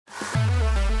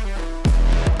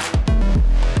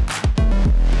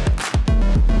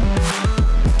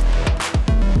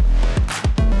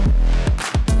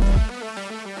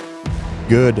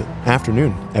Good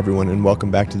afternoon, everyone, and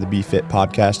welcome back to the Be Fit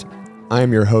podcast. I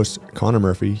am your host, Connor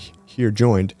Murphy, here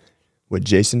joined with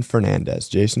Jason Fernandez.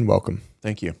 Jason, welcome.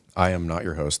 Thank you. I am not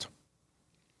your host.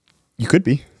 You could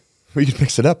be. We could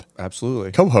mix it up.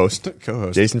 Absolutely. Co-host.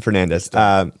 Co-host. Jason Fernandez.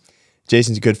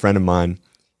 Jason's a good friend of mine.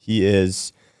 He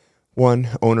is one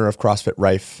owner of CrossFit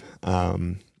Rife,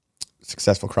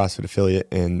 successful CrossFit affiliate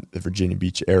in the Virginia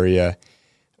Beach area,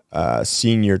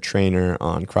 senior trainer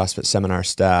on CrossFit seminar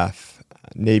staff,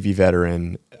 Navy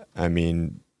veteran. I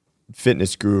mean,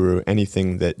 fitness guru,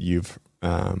 anything that you've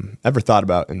ever thought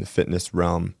about in the fitness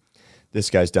realm, this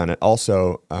guy's done it.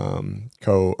 Also,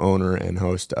 co-owner and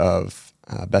host of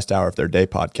Best Hour of Their Day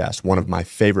podcast, one of my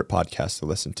favorite podcasts to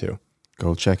listen to.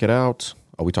 Go check it out.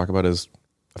 All we talk about is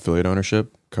affiliate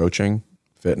ownership, coaching,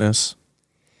 fitness,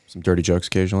 some dirty jokes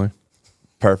occasionally.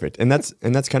 Perfect. And that's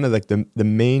kind of like the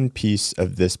main piece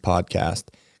of this podcast.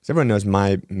 Because everyone knows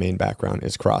my main background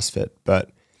is CrossFit,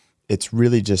 but it's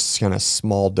really just kind of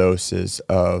small doses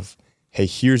of, hey,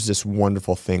 here's this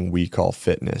wonderful thing we call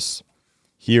fitness.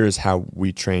 Here's how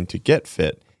we train to get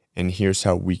fit, and here's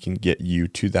how we can get you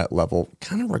to that level,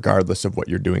 kind of regardless of what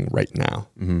you're doing right now.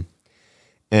 Mm-hmm.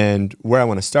 And where I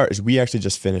want to start is we actually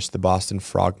just finished the Boston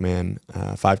Frogman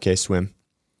 5K swim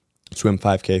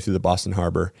 5K through the Boston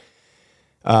Harbor.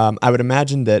 I would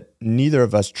imagine that neither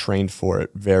of us trained for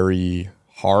it very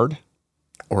hard.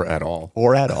 Or at all.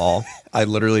 I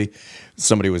literally,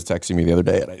 somebody was texting me the other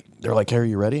day, and they're like, hey, are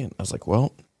you ready? And I was like,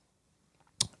 well,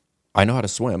 I know how to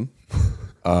swim,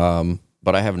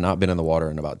 but I have not been in the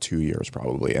water in about 2 years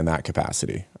probably in that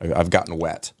capacity. I've gotten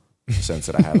wet since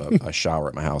that I have a shower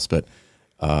at my house, but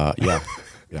yeah.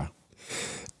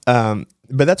 But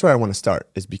that's where I want to start,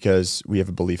 is because we have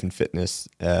a belief in fitness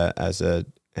as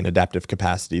an adaptive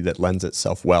capacity that lends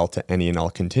itself well to any and all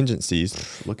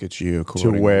contingencies. Look at you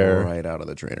quoting right out of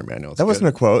the trainer manual. That wasn't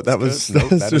a quote. That was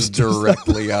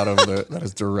directly out of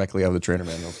the trainer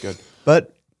manual. It's good.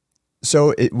 But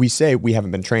so we say we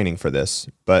haven't been training for this,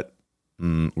 but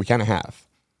we kind of have.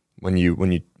 When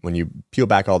you peel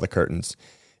back all the curtains,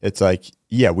 it's like,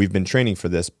 yeah, we've been training for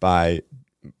this by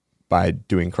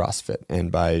doing CrossFit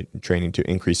and by training to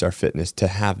increase our fitness to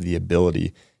have the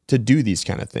ability to do these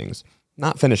kind of things.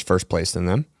 Not finish first place in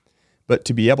them, but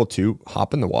to be able to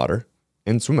hop in the water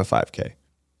and swim a 5K.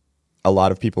 A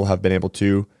lot of people have been able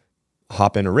to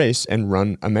hop in a race and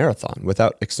run a marathon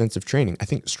without extensive training. I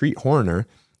think Street Horner,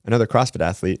 another CrossFit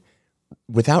athlete,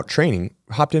 without training,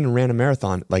 hopped in and ran a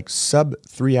marathon like sub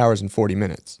 3 hours and 40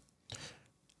 minutes.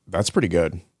 That's pretty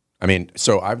good. I mean,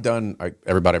 so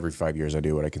every 5 years I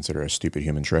do what I consider a stupid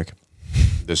human trick.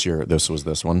 This year, this was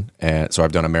this one. And so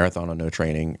I've done a marathon on no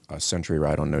training, a century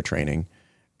ride on no training,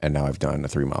 and now I've done a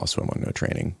 3-mile swim on no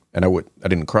training. And I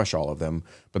didn't crush all of them,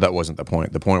 but that wasn't the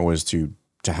point. The point was to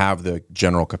have the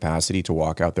general capacity to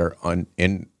walk out there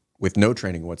with no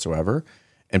training whatsoever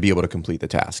and be able to complete the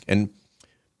task.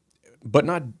 But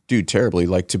not do terribly,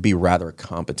 like to be rather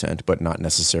competent, but not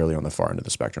necessarily on the far end of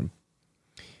the spectrum.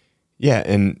 Yeah,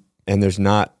 and there's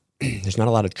not a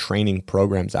lot of training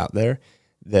programs out there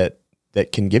that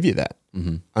can give you that,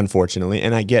 unfortunately.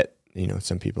 And I get,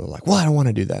 some people are like, well, I don't want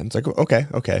to do that. And it's like,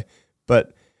 okay.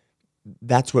 But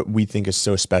that's what we think is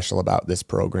so special about this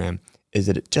program, is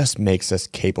that it just makes us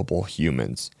capable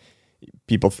humans.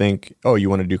 People think, oh, you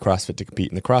want to do CrossFit to compete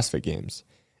in the CrossFit Games.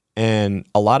 And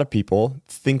a lot of people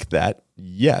think that,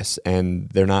 yes, and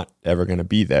they're not ever going to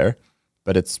be there,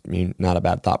 but it's not a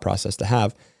bad thought process to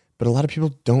have. But a lot of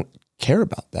people don't care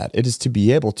about that. It is to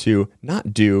be able to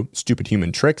not do stupid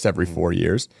human tricks every 4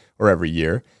 years or every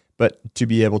year, but to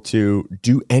be able to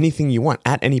do anything you want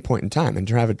at any point in time and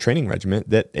to have a training regimen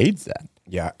that aids that.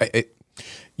 Yeah. If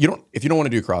you don't want to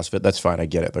do CrossFit, that's fine. I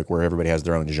get it. Like where everybody has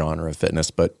their own genre of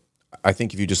fitness. But I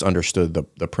think if you just understood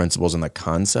the principles and the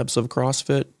concepts of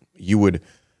CrossFit, you would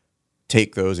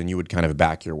take those and you would kind of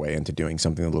back your way into doing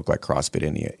something that looked like CrossFit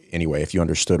anyway, if you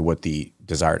understood what the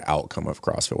desired outcome of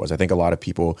CrossFit was. I think a lot of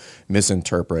people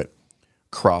misinterpret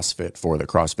CrossFit for the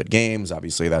CrossFit Games.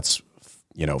 Obviously, that's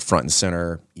front and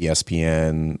center,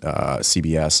 ESPN,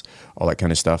 CBS, all that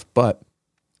kind of stuff. But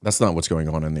that's not what's going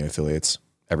on in the affiliates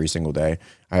every single day.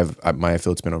 My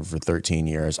affiliate's been over for 13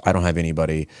 years. I don't have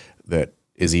anybody that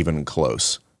is even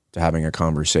close to having a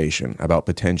conversation about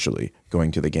potentially going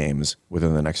to the games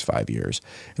within the next 5 years.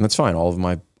 And that's fine. All of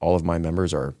my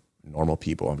members are normal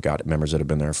people. I've got members that have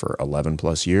been there for 11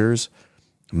 plus years.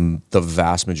 The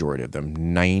vast majority of them,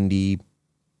 99%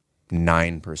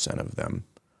 of them,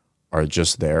 are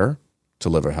just there to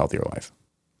live a healthier life.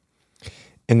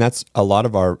 And that's a lot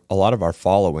of our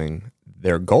following.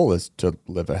 Their goal is to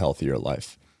live a healthier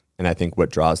life. And I think what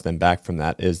draws them back from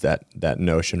that is that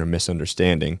notion or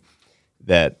misunderstanding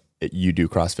that you do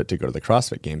CrossFit to go to the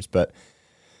CrossFit Games. But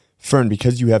Fern,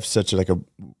 because you have such a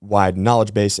wide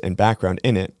knowledge base and background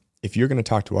in it, if you're going to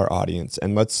talk to our audience,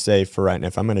 and let's say for right now,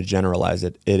 if I'm going to generalize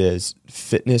it, it is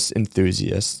fitness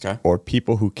enthusiasts or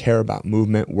people who care about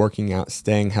movement, working out,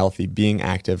 staying healthy, being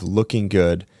active, looking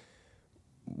good.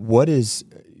 What is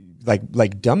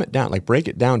like dumb it down, like break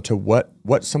it down to what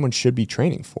someone should be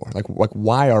training for. Like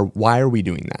why are we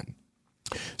doing that?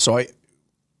 So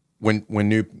when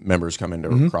new members come into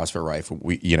CrossFit Rife,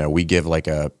 we give like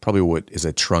probably what is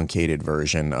a truncated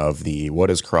version of the what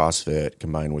is CrossFit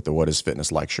combined with the what is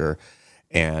fitness lecture.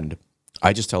 And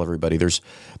I just tell everybody there's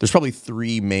probably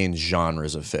three main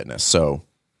genres of fitness. So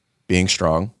being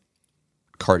strong,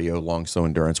 cardio, long, slow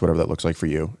endurance, whatever that looks like for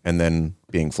you, and then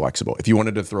being flexible. If you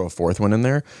wanted to throw a fourth one in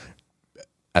there,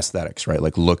 aesthetics, right?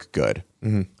 Like look good.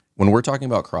 When we're talking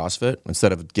about CrossFit,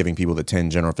 instead of giving people the 10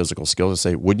 general physical skills,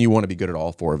 I say, wouldn't you want to be good at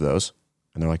all four of those?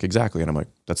 And they're like, exactly. And I'm like,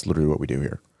 that's literally what we do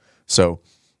here. So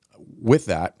with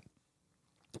that,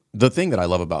 the thing that I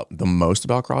love the most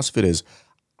about CrossFit is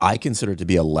I consider it to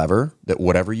be a lever that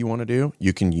whatever you want to do,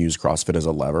 you can use CrossFit as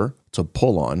a lever to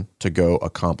pull on to go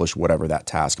accomplish whatever that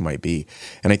task might be.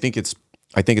 And I think it's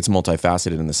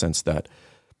multifaceted in the sense that,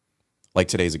 like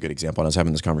today's a good example. I was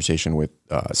having this conversation with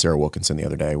Sarah Wilkinson the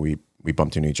other day. We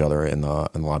bumped into each other in the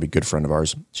lobby. Good friend of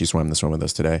ours. She swam the swim with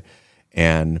us today,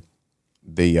 and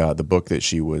the book that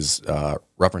she was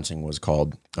referencing was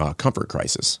called Comfort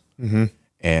Crisis.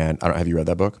 And have you read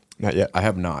that book? Not yet. I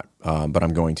have not, but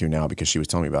I'm going to now because she was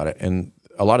telling me about it. And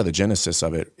a lot of the genesis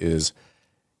of it is,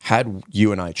 had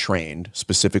you and I trained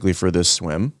specifically for this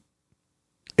swim,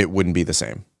 it wouldn't be the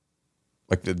same.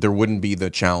 Like there wouldn't be the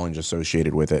challenge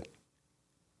associated with it.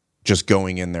 Just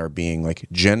going in there being like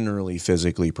generally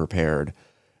physically prepared,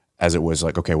 as it was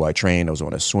like, okay, well, I trained, I was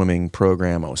on a swimming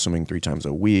program, I was swimming 3 times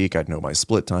a week, I'd know my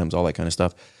split times, all that kind of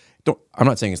stuff. I'm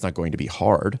not saying it's not going to be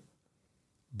hard,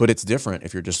 but it's different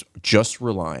if you're just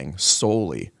relying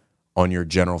solely on your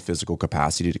general physical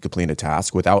capacity to complete a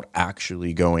task without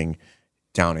actually going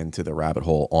down into the rabbit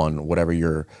hole on whatever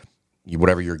your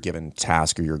given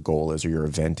task or your goal is or your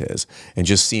event is, and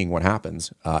just seeing what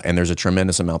happens. And there's a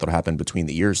tremendous amount that'll happen between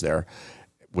the ears there,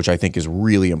 which I think is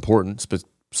really important,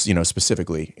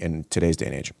 specifically in today's day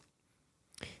and age.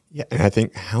 Yeah, and I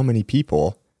think how many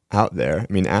people out there,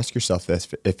 I mean, ask yourself this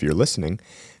if you're listening,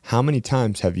 how many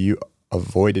times have you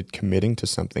avoided committing to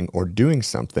something or doing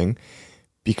something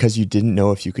because you didn't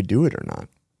know if you could do it or not?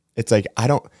 It's like I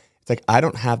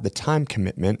don't have the time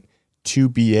commitment to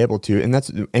be able to, and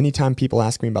that's anytime people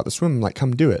ask me about the swim, I'm like,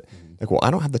 come do it. Like, well,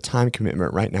 I don't have the time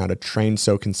commitment right now to train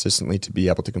so consistently to be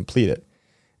able to complete it.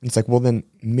 And it's like, well, then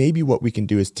maybe what we can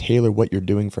do is tailor what you're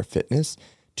doing for fitness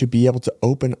to be able to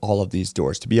open all of these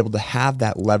doors, to be able to have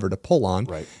that lever to pull on,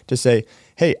 to say,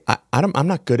 hey, I'm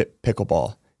not good at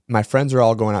pickleball. My friends are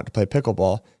all going out to play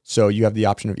pickleball. So you have the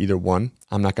option of either one,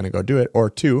 I'm not going to go do it,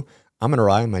 or two, I'm going to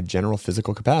rely on my general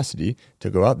physical capacity to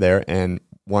go out there and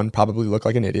one, probably look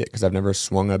like an idiot because I've never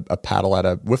swung a paddle at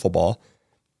a wiffle ball,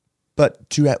 but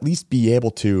to at least be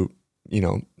able to,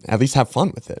 at least have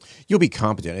fun with it. You'll be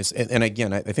competent. And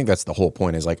again, I think that's the whole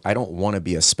point is like, I don't want to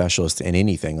be a specialist in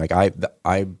anything. Like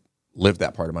I lived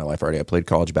that part of my life already. I played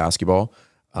college basketball,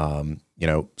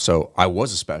 so I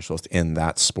was a specialist in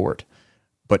that sport.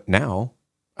 But now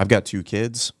I've got 2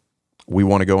 kids. We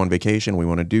want to go on vacation. We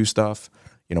want to do stuff.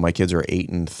 My kids are 8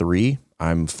 and 3.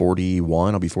 I'm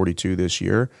 41. I'll be 42 this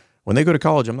year. When they go to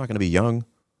college, I'm not going to be young.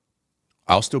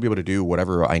 I'll still be able to do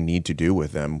whatever I need to do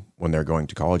with them when they're going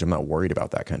to college. I'm not worried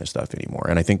about that kind of stuff anymore.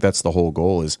 And I think that's the whole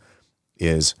goal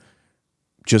is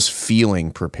just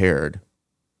feeling prepared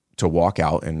to walk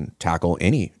out and tackle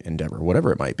any endeavor,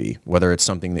 whatever it might be, whether it's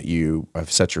something that you have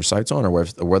set your sights on or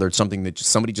whether it's something that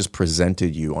somebody just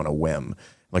presented you on a whim.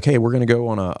 Like, hey, we're going to go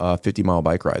on a 50-mile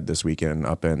bike ride this weekend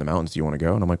up in the mountains. Do you want to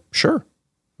go? And I'm like, sure.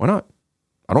 Why not?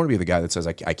 I don't want to be the guy that says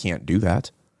I can't do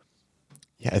that.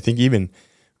 Yeah, I think even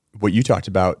what you talked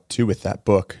about too with that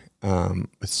book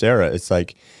with Sarah, it's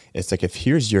like if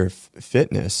here's your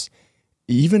fitness,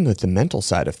 even with the mental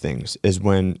side of things is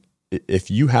when if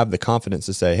you have the confidence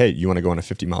to say, hey, you want to go on a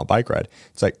 50-mile bike ride,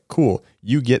 it's like, cool,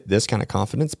 you get this kind of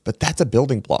confidence, but that's a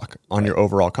building block on your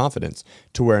overall confidence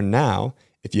to where now,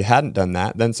 if you hadn't done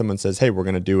that, then someone says, hey, we're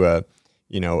going to do a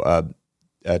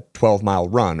 12-mile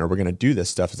run, or we're going to do this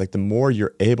stuff. It's like the more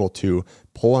you're able to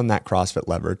pull on that CrossFit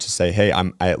lever to say, hey,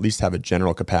 I at least have a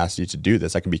general capacity to do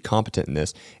this. I can be competent in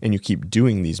this. And you keep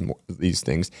doing these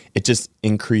things. It just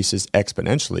increases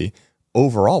exponentially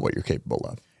overall what you're capable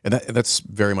of. And that's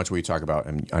very much what you talk about.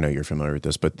 And I know you're familiar with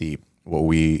this, but what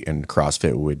we in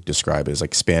CrossFit would describe as like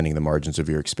expanding the margins of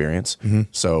your experience. Mm-hmm.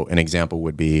 So an example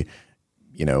would be,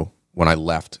 when I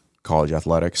left college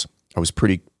athletics, I was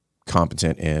pretty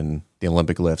competent in the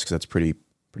Olympic lifts because that's pretty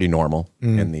normal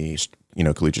in the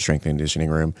collegiate strength and conditioning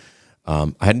room.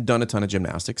 I hadn't done a ton of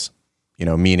gymnastics,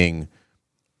 meaning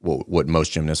what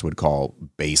most gymnasts would call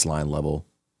baseline level,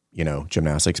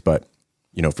 gymnastics, but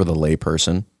for the lay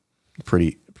person,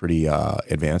 pretty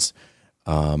advanced.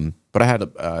 But I had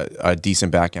a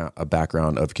decent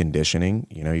background of conditioning.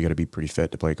 You got to be pretty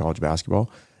fit to play college basketball.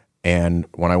 And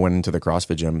when I went into the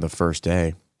CrossFit gym the first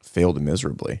day, failed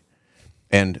miserably.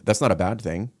 And that's not a bad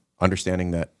thing.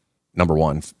 Understanding that, number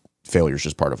one, failure is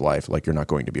just part of life. Like, you're not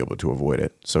going to be able to avoid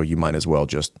it. So you might as well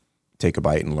just take a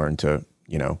bite and learn to,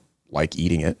 like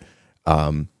eating it.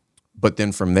 But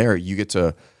then from there, you get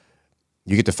to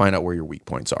find out where your weak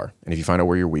points are. And if you find out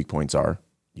where your weak points are,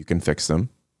 you can fix them.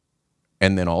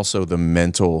 And then also the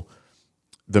mental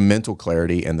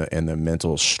clarity and the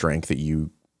mental strength that you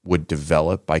would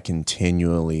develop by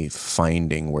continually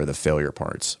finding where the failure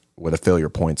points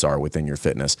are within your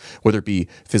fitness, whether it be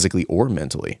physically or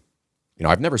mentally.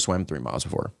 I've never swam 3 miles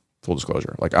before, full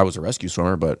disclosure. Like, I was a rescue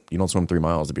swimmer, but you don't swim 3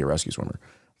 miles to be a rescue swimmer.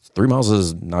 3 miles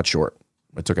is not short.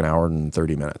 It took an hour and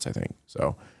 30 minutes, I think.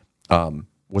 So,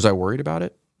 was I worried about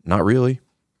it? Not really.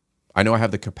 I know I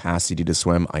have the capacity to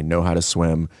swim. I know how to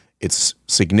swim. It's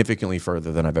significantly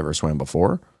further than I've ever swam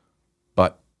before,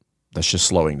 but that's just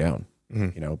slowing down.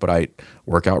 But I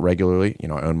work out regularly. I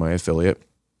own my affiliate,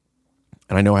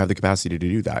 and I know I have the capacity to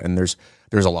do that. And there's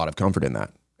a lot of comfort in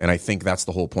that. And I think that's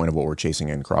the whole point of what we're chasing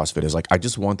in CrossFit is, like, I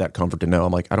just want that comfort to know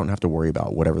I'm like, I don't have to worry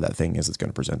about whatever that thing is that's going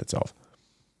to present itself.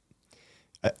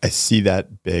 I see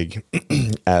that big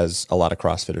as a lot of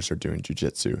CrossFitters are doing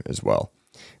jiu-jitsu as well.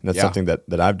 And that's something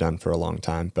that I've done for a long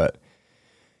time, but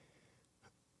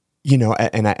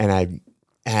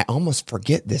I almost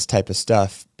forget this type of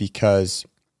stuff because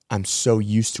I'm so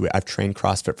used to it. I've trained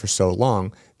CrossFit for so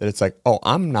long that it's like, oh,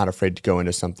 I'm not afraid to go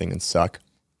into something and suck.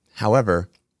 However,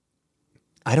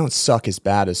 I don't suck as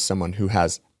bad as someone who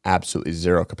has absolutely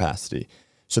zero capacity.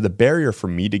 So the barrier for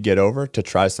me to get over to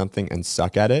try something and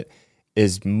suck at it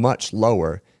is much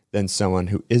lower than someone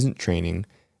who isn't training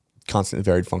constantly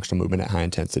varied functional movement at high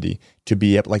intensity to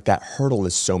be able, like, that hurdle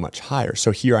is so much higher.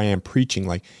 So here I am preaching,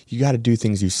 like, you got to do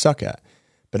things you suck at.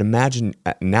 But I imagine,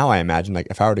 like,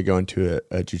 if I were to go into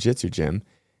a jiu-jitsu gym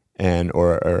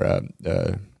or a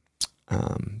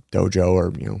dojo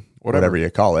or, whatever you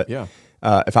call it. Yeah.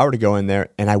 If I were to go in there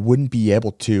and I wouldn't be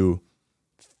able to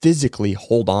physically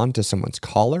hold on to someone's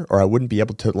collar, or I wouldn't be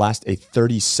able to last a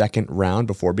 30-second round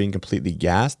before being completely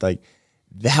gassed, like,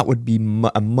 that would be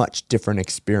a much different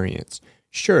experience.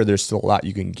 Sure, there's still a lot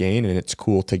you can gain, and it's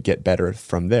cool to get better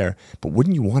from there. But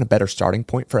wouldn't you want a better starting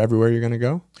point for everywhere you're going to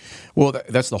go? Well,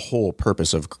 that's the whole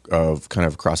purpose of kind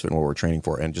of CrossFit and what we're training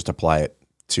for, and just apply it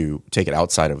to take it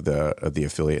outside of the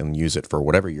affiliate and use it for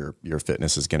whatever your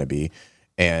fitness is going to be,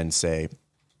 and say,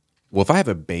 well, if I have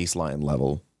a baseline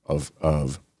level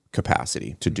of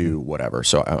capacity to do whatever,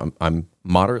 so I'm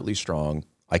moderately strong,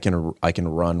 I can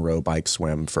run, row, bike,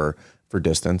 swim for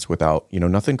distance without,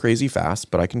 nothing crazy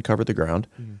fast, but I can cover the ground.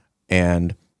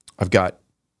 And I've got,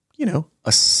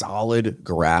 a solid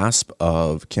grasp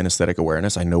of kinesthetic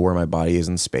awareness. I know where my body is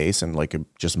in space and, like, a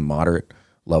just moderate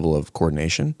level of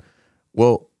coordination.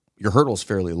 Well, your hurdle's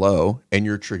fairly low, and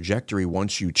your trajectory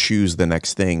once you choose the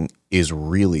next thing is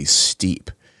really steep,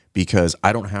 because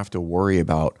I don't have to worry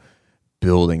about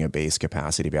building a base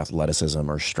capacity of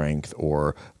athleticism or strength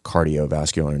or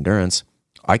cardiovascular endurance.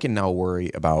 I can now worry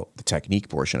about the technique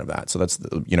portion of that. So that's,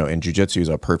 and jiu-jitsu is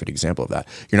a perfect example of that.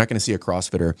 You're not going to see a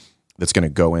CrossFitter that's going to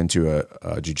go into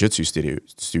a jiu-jitsu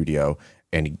studio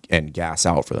and gas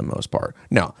out for the most part.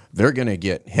 No, they're going to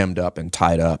get hemmed up and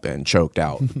tied up and choked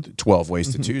out 12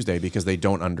 ways to Tuesday because they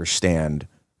don't understand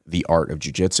the art of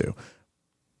jiu-jitsu.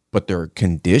 But their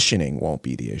conditioning won't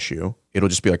be the issue. It'll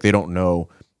just be like they don't know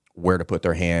where to put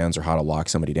their hands or how to lock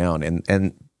somebody down.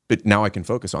 But now I can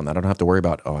focus on that. I don't have to worry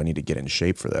about, I need to get in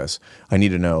shape for this. I need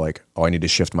to know, like, I need to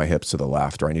shift my hips to the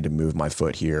left, or I need to move my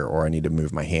foot here, or I need to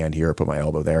move my hand here, or put my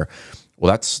elbow there.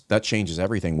 Well, that changes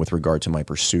everything with regard to my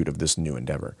pursuit of this new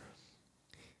endeavor.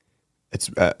 It's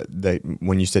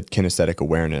when you said kinesthetic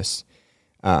awareness,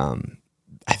 I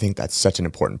think that's such an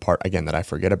important part, again, that I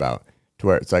forget about, to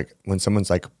where it's like when someone's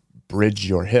like, bridge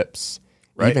your hips,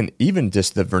 right? Even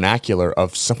just the vernacular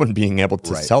of someone being able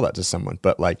to tell that to someone,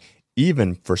 but like,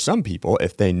 even for some people,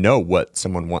 if they know what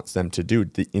someone wants them to do,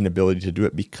 the inability to do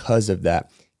it because of that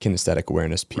kinesthetic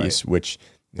awareness piece, which,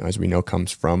 as we know,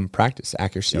 comes from practice,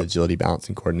 accuracy, agility, balance,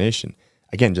 and coordination.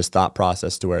 Again, just thought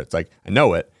process to where it's like, I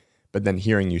know it, but then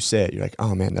hearing you say it, you're like,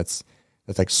 oh man, that's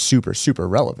like super, super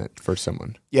relevant for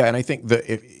someone. Yeah. And I think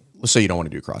let's say you don't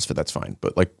want to do CrossFit, that's fine.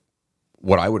 But like,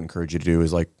 what I would encourage you to do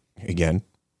is like, again,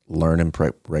 learn and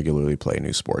regularly play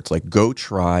new sports. Like go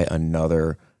try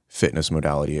another fitness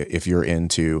modality. If you're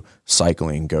into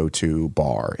cycling, go to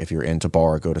bar. If you're into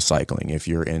bar, go to cycling. If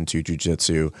you're into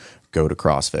jiu-jitsu, go to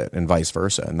CrossFit, and vice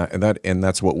versa. And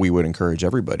that's what we would encourage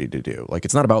everybody to do. Like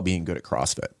it's not about being good at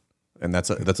CrossFit. And that's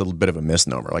a bit of a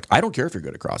misnomer. Like I don't care if you're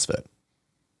good at CrossFit.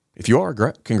 If you are,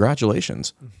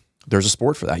 congratulations. There's a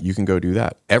sport for that. You can go do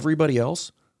that. Everybody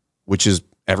else, which is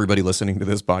everybody listening to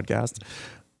this podcast,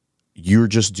 you're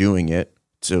just doing it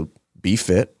to be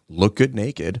fit, look good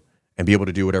naked, and be able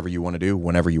to do whatever you want to do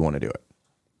whenever you want to do it.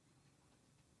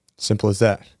 Simple as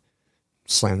that.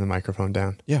 Slam the microphone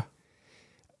down. Yeah.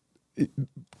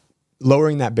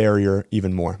 Lowering that barrier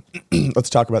even more. Let's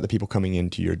talk about the people coming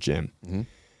into your gym. Mm-hmm.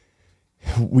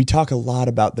 We talk a lot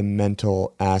about the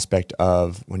mental aspect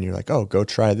of when you're like, oh, go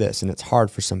try this. And it's hard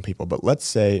for some people. But let's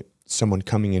say someone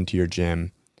coming into your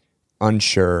gym,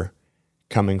 unsure,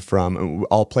 coming from,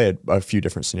 I'll play a few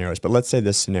different scenarios, but let's say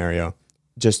this scenario,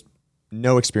 just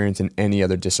no experience in any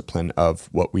other discipline of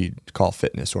what we call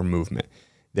fitness or movement.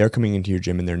 They're coming into your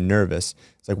gym and they're nervous.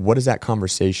 It's like, what is that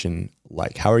conversation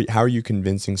like? How are you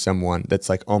convincing someone that's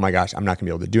like, oh my gosh, I'm not gonna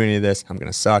be able to do any of this. I'm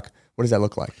gonna suck. What does that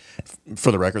look like?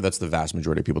 For the record, that's the vast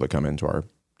majority of people that come into our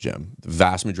gym. The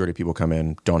vast majority of people come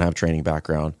in, don't have training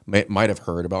background, might have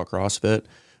heard about CrossFit,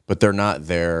 but they're not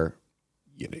there.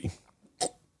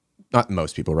 Not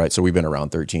most people, right? So we've been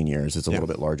around 13 years. It's a little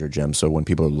bit larger gym. So when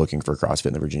people are looking for CrossFit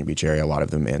in the Virginia Beach area, a lot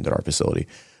of them end at our facility.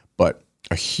 But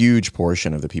a huge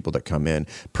portion of the people that come in,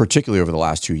 particularly over the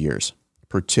last 2 years,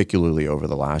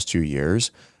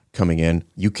 coming in,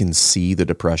 you can see the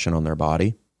depression on their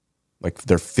body. Like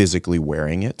they're physically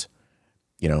wearing it,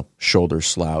 shoulders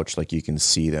slouched, like you can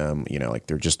see them, like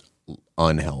they're just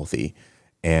unhealthy.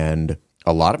 And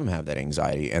a lot of them have that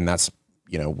anxiety. And that's,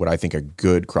 what I think a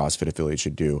good CrossFit affiliate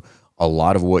should do. A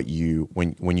lot of what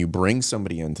when you bring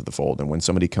somebody into the fold and when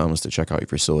somebody comes to check out your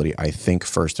facility, I think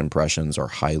first impressions are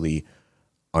highly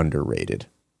underrated.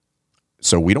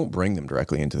 So we don't bring them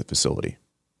directly into the facility.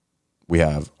 We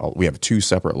have 2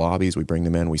 separate lobbies. We bring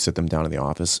them in, we sit them down in the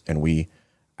office, and we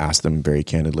ask them very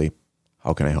candidly,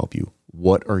 how can I help you?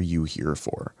 What are you here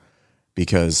for?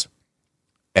 Because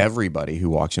everybody who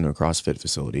walks into a CrossFit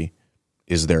facility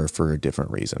is there for a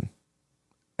different reason.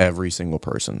 Every single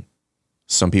person.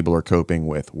 Some people are coping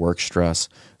with work stress.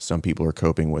 Some people are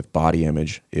coping with body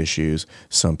image issues.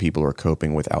 Some people are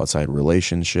coping with outside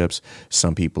relationships.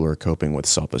 Some people are coping with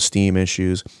self-esteem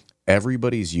issues.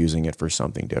 Everybody's using it for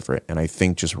something different. And I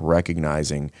think just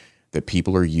recognizing that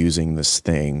people are using this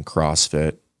thing,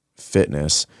 CrossFit,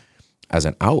 fitness, as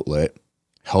an outlet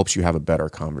helps you have a better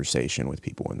conversation with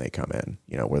people when they come in.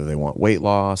 Whether they want weight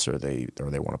loss or they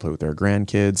want to play with their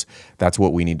grandkids. That's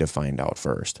what we need to find out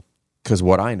first. Because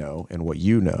what I know and what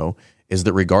you know is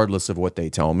that regardless of what they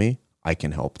tell me, I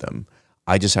can help them.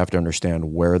 I just have to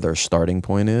understand where their starting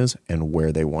point is and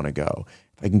where they want to go.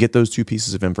 If I can get those 2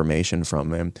 pieces of information from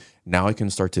them, now I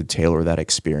can start to tailor that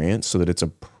experience so that it's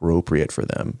appropriate for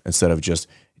them instead of just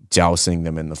dousing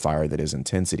them in the fire that is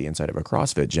intensity inside of a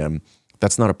CrossFit gym.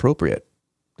 That's not appropriate.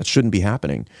 That shouldn't be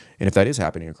happening. And if that is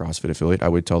happening in a CrossFit affiliate, I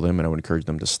would tell them and I would encourage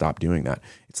them to stop doing that.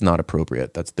 It's not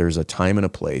appropriate. There's a time and a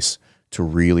place to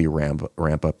really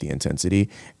ramp up the intensity.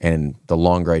 And the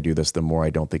longer I do this, the more I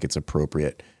don't think it's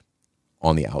appropriate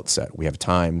on the outset. We have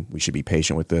time. We should be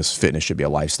patient with this. Fitness should be a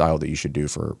lifestyle that you should do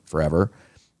for forever.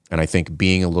 And I think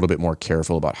being a little bit more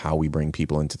careful about how we bring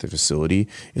people into the facility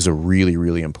is a really,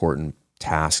 really important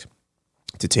task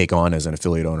to take on as an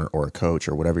affiliate owner or a coach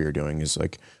or whatever you're doing. Is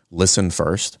like, listen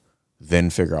first, then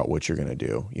figure out what you're going to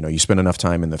do. You spend enough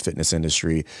time in the fitness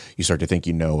industry, you start to think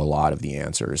you know a lot of the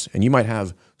answers. And you might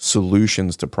have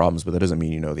solutions to problems, but that doesn't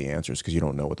mean you know the answers because you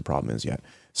don't know what the problem is yet.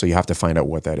 So you have to find out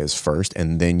what that is first,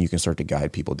 and then you can start to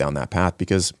guide people down that path.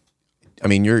 Because,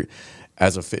 you're,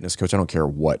 as a fitness coach, I don't care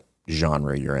what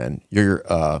genre you're in. You're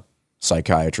a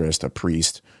psychiatrist, a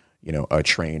priest, a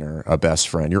trainer, a best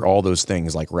friend. You're all those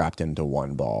things like wrapped into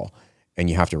one ball. And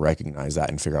you have to recognize that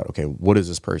and figure out, okay, what does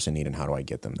this person need and how do I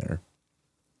get them there?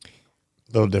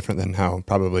 A little different than how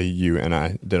probably you and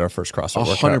I did our first CrossFit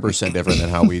workout. 100% different than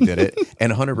how we did it,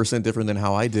 and 100% different than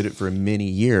how I did it for many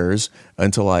years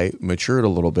until I matured a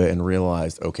little bit and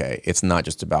realized, okay, it's not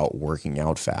just about working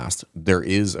out fast. There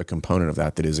is a component of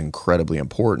that is incredibly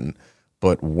important,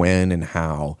 but when and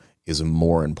how is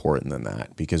more important than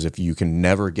that. Because if you can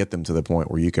never get them to the point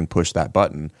where you can push that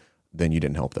button, then you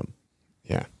didn't help them.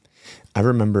 Yeah. I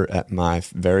remember at my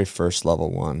very first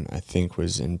level 1, I think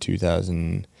was in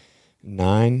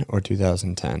 2009 or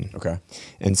 2010. Okay.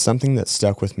 And something that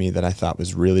stuck with me that I thought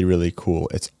was really, really cool.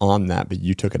 It's on that, but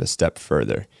you took it a step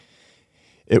further.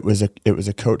 it was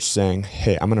a coach saying,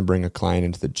 hey, I'm going to bring a client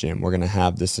into the gym. We're going to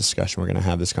have this discussion. We're going to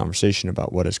have this conversation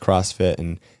about what is CrossFit.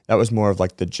 And that was more of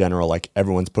like the general, like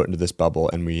everyone's put into this bubble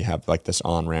and we have like this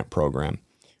on-ramp program,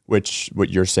 which what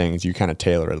you're saying is you kind of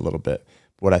tailor it a little bit.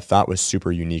 What I thought was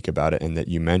super unique about it and that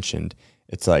you mentioned,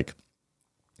 it's like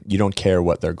you don't care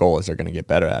what their goal is. They're going to get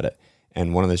better at it.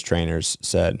 And one of those trainers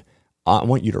said, I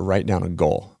want you to write down a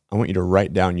goal. I want you to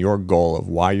write down your goal of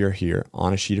why you're here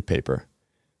on a sheet of paper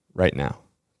right now.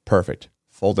 Perfect.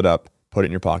 Fold it up, put it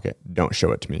in your pocket. Don't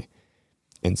show it to me.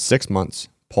 In 6 months,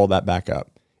 pull that back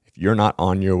up. If you're not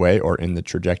on your way or in the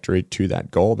trajectory to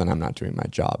that goal, then I'm not doing my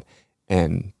job.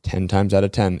 And 10 times out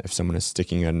of 10, if someone is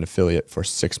sticking at an affiliate for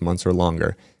 6 months or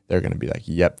longer, they're going to be like,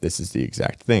 yep, this is the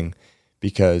exact thing,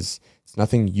 because it's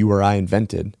nothing you or I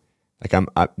invented.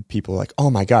 Like people are like, oh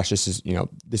my gosh, this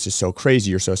is so crazy.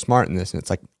 You're so smart in this. And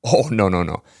it's like, oh,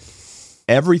 no.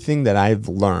 Everything that I've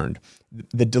learned,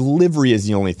 the delivery is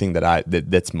the only thing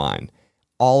that's mine.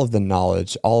 All of the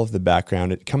knowledge, all of the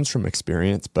background, it comes from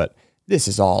experience, but this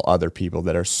is all other people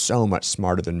that are so much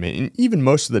smarter than me. And even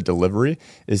most of the delivery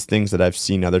is things that I've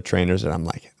seen other trainers and I'm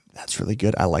like, that's really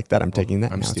good. I like that. I'm taking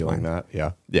that. I'm stealing that.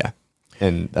 Yeah. Yeah.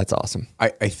 And that's awesome. I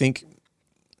think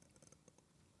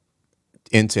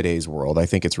in today's world, I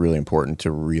think it's really important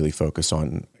to really focus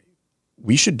on,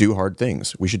 we should do hard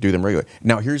things. We should do them regularly.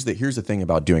 Now, here's the thing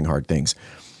about doing hard things.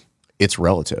 It's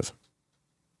relative.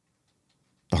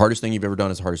 The hardest thing you've ever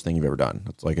done is the hardest thing you've ever done.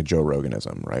 It's like a Joe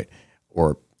Roganism, right?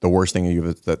 Or the worst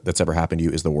thing that's ever happened to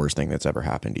you is the worst thing that's ever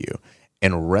happened to you.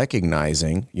 And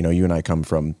recognizing, you and I come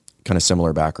from kind of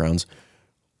similar backgrounds.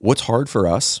 What's hard for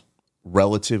us,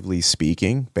 relatively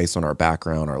speaking, based on our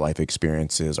background, our life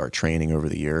experiences, our training over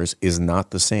the years, is not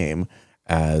the same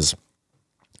as,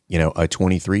 a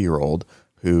 23-year-old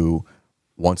who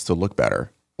wants to look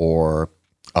better, or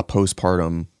a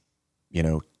postpartum,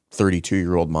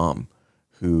 32-year-old mom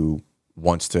who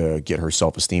wants to get her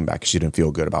self-esteem back because she didn't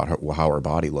feel good about how her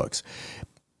body looks.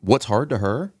 What's hard to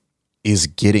her is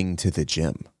getting to the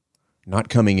gym, not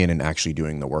coming in and actually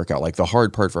doing the workout. Like the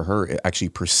hard part for her, it actually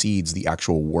precedes the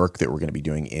actual work that we're going to be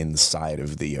doing inside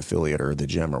of the affiliate or the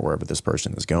gym or wherever this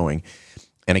person is going.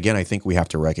 And again, I think we have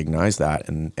to recognize that,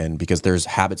 and because there's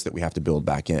habits that we have to build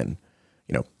back in.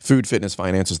 Food, fitness,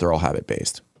 finances, they're all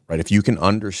habit-based, right? If you can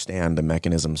understand the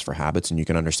mechanisms for habits and you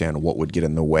can understand what would get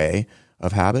in the way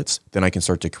of habits, then I can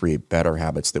start to create better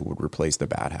habits that would replace the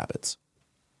bad habits.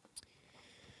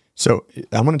 So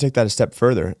I'm going to take that a step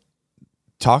further.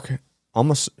 Talk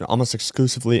almost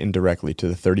exclusively and directly to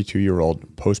the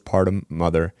 32-year-old postpartum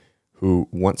mother who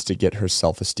wants to get her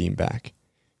self-esteem back.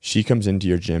 She comes into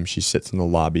your gym, she sits in the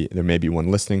lobby. There may be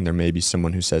one listening, there may be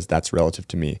someone who says, that's relative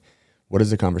to me. What does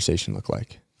the conversation look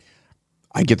like?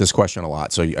 I get this question a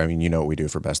lot. So, what we do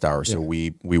for Best Hour. So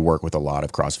we work with a lot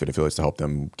of CrossFit affiliates to help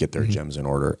them get their gyms in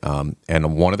order.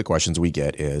 And one of the questions we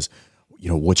get is,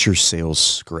 what's your sales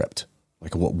script?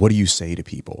 Like, what do you say to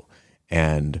people?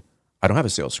 And I don't have a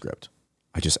sales script.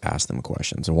 I just ask them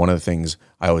questions. And one of the things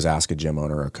I always ask a gym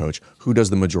owner or a coach, who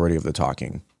does the majority of the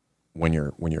talking when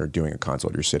you're doing a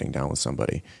consult, you're sitting down with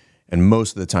somebody. And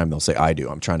most of the time they'll say, I do.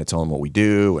 I'm trying to tell them what we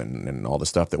do and all the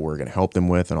stuff that we're going to help them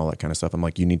with and all that kind of stuff. I'm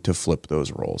like, you need to flip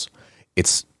those roles.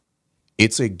 It's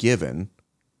a given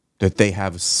that they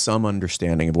have some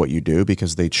understanding of what you do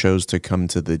because they chose to come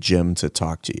to the gym to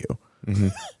talk to you. Mm-hmm.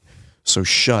 So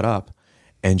shut up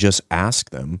and just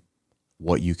ask them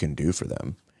what you can do for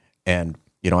them. And,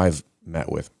 I've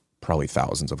met with probably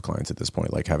thousands of clients at this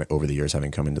point, like over the years,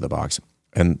 having come into the box,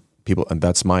 and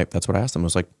that's what I asked them. I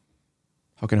was like,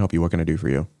 how can I help you? What can I do for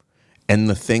you? And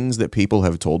the things that people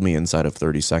have told me inside of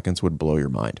 30 seconds would blow your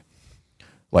mind.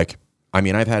 Like, I've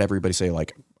had everybody say,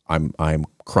 like, I'm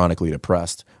chronically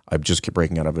depressed. I've just kept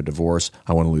breaking out of a divorce.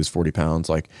 I want to lose 40 pounds.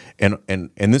 Like, and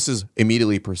this is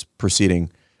immediately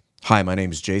preceding, hi, my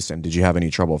name is Jason. Did you have any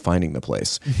trouble finding the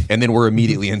place? And then we're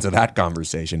immediately into that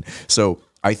conversation. So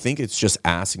I think it's just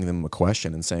asking them a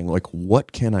question and saying, like,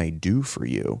 what can I do for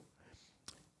you?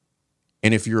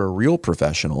 And if you're a real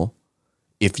professional,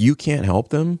 if you can't help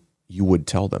them, you would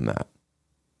tell them that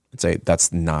and say,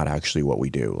 that's not actually what we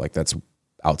do. Like, that's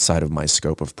outside of my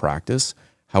scope of practice.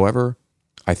 However,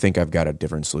 I think I've got a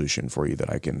different solution for you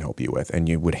that I can help you with. And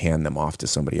you would hand them off to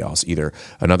somebody else, either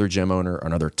another gym owner,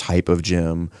 another type of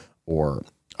gym, or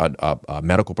a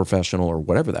medical professional, or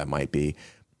whatever that might be.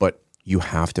 But you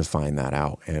have to find that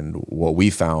out. And what we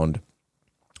found,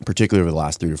 particularly over the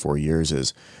last 3 to 4 years,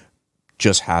 is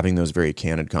just having those very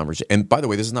candid conversations. And by the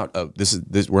way,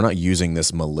 we're not using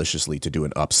this maliciously to do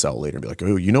an upsell later and be like,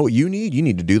 oh, you know what you need? You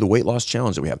need to do the weight loss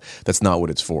challenge that we have. That's not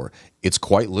what it's for. It's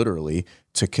quite literally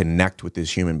to connect with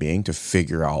this human being to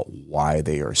figure out why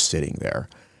they are sitting there.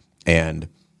 And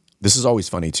this is always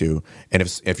funny too. And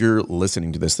if you're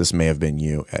listening to this, this may have been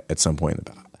you at some point.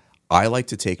 I like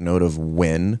to take note of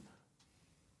when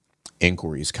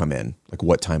inquiries come in, like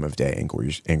what time of day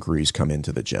inquiries come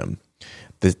into the gym.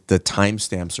 The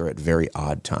timestamps are at very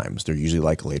odd times. They're usually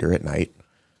like later at night,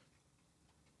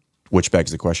 which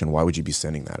begs the question, why would you be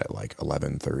sending that at like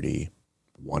 11:30,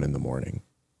 1 in the morning?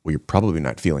 Well, you're probably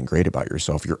not feeling great about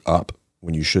yourself. You're up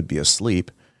when you should be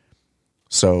asleep.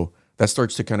 So that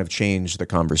starts to kind of change the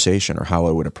conversation or how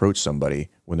I would approach somebody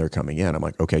when they're coming in. I'm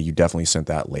like, okay, you definitely sent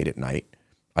that late at night.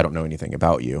 I don't know anything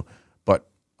about you, but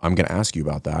I'm going to ask you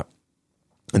about that.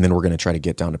 And then we're going to try to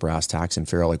get down to brass tacks and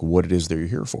figure out like what it is that you're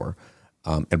here for.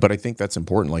 But I think that's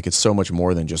important. Like it's so much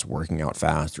more than just working out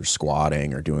fast or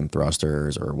squatting or doing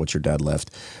thrusters or what's your deadlift.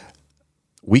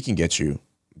 We can get you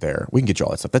there. We can get you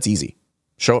all that stuff. That's easy.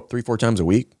 Show up 3-4 times a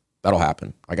week. That'll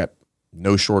happen. I got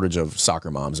no shortage of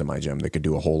soccer moms in my gym that could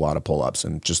do a whole lot of pull-ups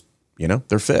and just,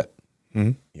 they're fit,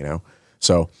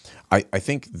 So I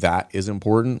think that is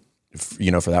important,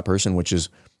 for that person, which is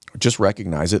just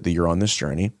recognize it that you're on this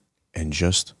journey and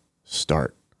just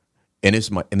start. And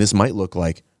this might look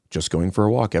like just going for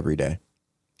a walk every day.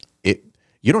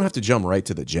 You don't have to jump right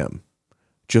to the gym.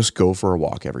 Just go for a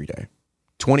walk every day.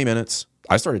 20 minutes.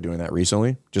 I started doing that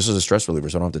recently just as a stress reliever,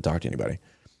 so I don't have to talk to anybody.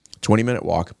 20-minute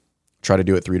walk. Try to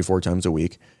do it 3 to 4 times a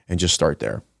week and just start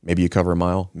there. Maybe you cover a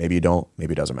mile. Maybe you don't.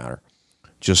 Maybe it doesn't matter.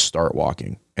 Just start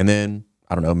walking. And then,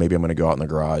 I don't know, maybe I'm going to go out in the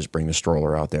garage, bring the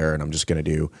stroller out there, and I'm just going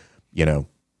to do,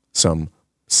 some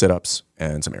sit-ups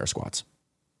and some air squats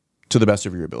to the best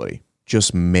of your ability.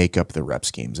 Just make up the rep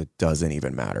schemes. It doesn't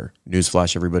even matter.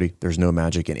 Newsflash, everybody, there's no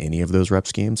magic in any of those rep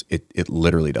schemes. It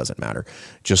literally doesn't matter.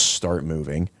 Just start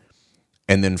moving.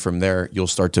 And then from there, you'll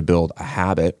start to build a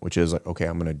habit, which is like, okay,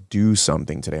 I'm going to do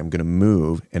something today. I'm going to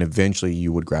move. And eventually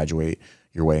you would graduate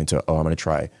your way into, I'm going to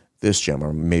try this gym,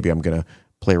 or maybe I'm going to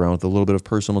play around with a little bit of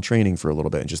personal training for a little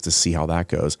bit and just to see how that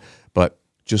goes. But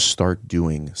just start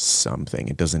doing something.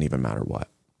 It doesn't even matter what.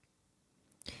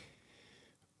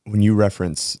 When you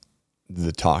reference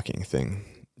the talking thing,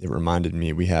 it reminded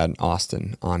me, we had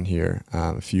Austin on here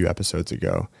a few episodes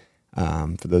ago.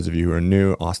 For those of you who are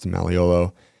new, Austin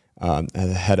Maliolo,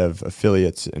 the head of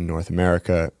affiliates in North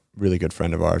America, really good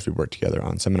friend of ours. We worked together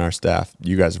on seminar staff.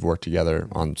 You guys have worked together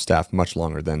on staff much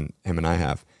longer than him and I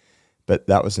have. But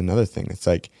that was another thing. It's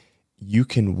like you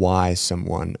can why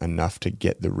someone enough to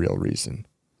get the real reason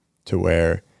to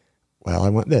where, well, I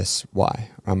want this. Why?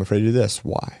 I'm afraid to do this.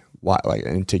 Why?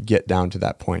 And to get down to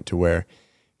that point to where,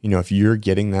 if you're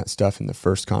getting that stuff in the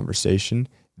first conversation,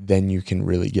 then you can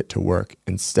really get to work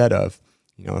instead of,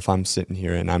 if I'm sitting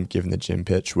here and I'm giving the gym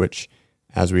pitch, which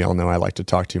as we all know, I like to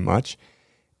talk too much.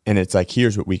 And it's like,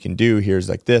 here's what we can do. Here's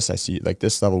like this. I see like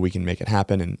this level, we can make it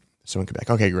happen. And someone could be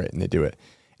like, okay, great. And they do it.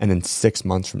 And then 6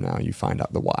 months from now, you find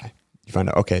out the why. You find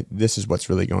out, okay, this is what's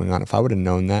really going on. If I would have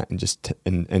known that and just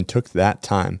and took that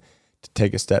time to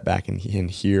take a step back and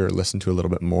hear or listen to a little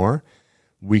bit more,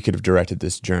 we could have directed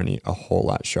this journey a whole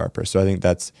lot sharper. So I think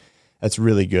that's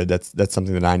really good. That's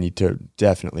something that I need to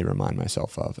definitely remind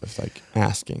myself of. It's like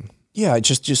asking. Yeah,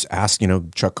 just ask,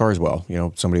 Chuck Carswell,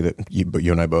 somebody that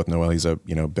you and I both know well. He's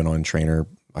been on trainer.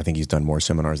 I think he's done more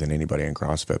seminars than anybody in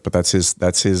CrossFit, but that's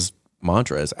his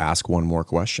mantra is ask one more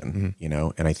question,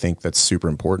 and I think that's super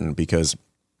important because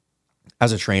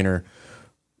as a trainer,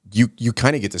 you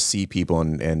kind of get to see people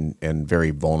in very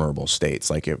vulnerable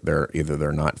states. Like if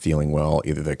they're not feeling well,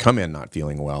 either they come in not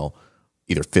feeling well,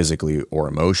 either physically or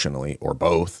emotionally or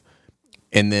both.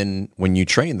 And then when you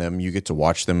train them, you get to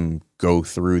watch them go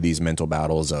through these mental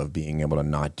battles of being able to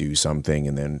not do something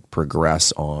and then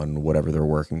progress on whatever they're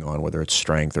working on, whether it's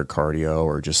strength or cardio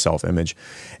or just self-image.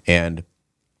 And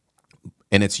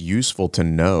it's useful to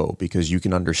know because you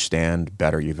can understand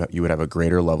better. You would have a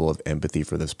greater level of empathy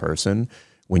for this person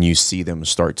when you see them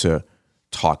start to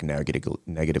talk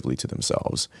negatively to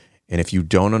themselves. And if you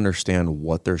don't understand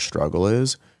what their struggle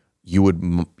is, you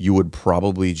would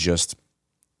probably just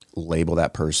label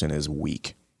that person as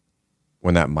weak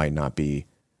when that might not be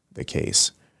the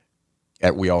case.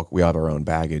 We have our own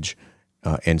baggage,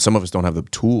 and some of us don't have the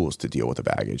tools to deal with the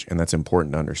baggage. And that's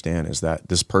important to understand is that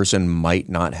this person might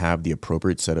not have the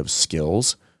appropriate set of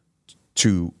skills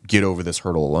to get over this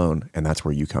hurdle alone. And that's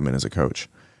where you come in as a coach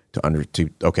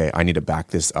okay, I need to back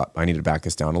this up. I need to back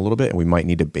this down a little bit. And we might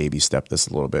need to baby step this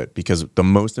a little bit because the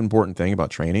most important thing about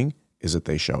training is that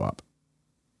they show up.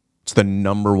 It's the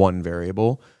number one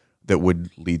variable that would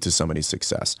lead to somebody's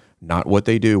success, not what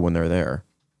they do when they're there.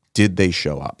 Did they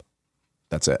show up?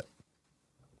 That's it.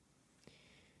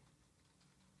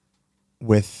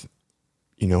 With,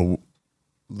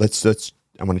 let's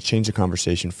I want to change the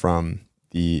conversation from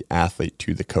the athlete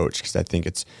to the coach, because I think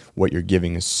it's what you're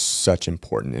giving is such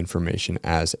important information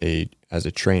as a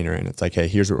trainer. And it's like, hey,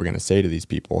 here's what we're going to say to these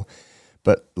people.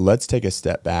 But let's take a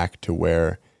step back to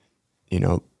where,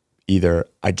 either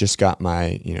I just got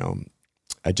my,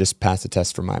 I just passed the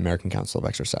test for my American Council of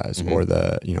Exercise, or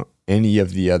the, any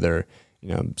of the other,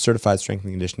 certified strength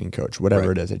and conditioning coach,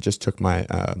 whatever it is. I just took my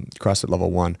CrossFit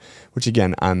level 1, which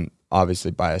again, I'm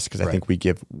obviously biased because I think we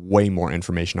give way more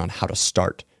information on how to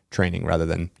start training rather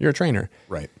than you're a trainer.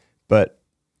 Right. But,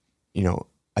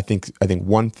 I think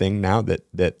one thing now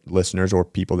that listeners or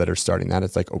people that are starting that,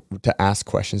 it's like to ask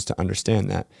questions to understand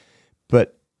that.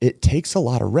 But it takes a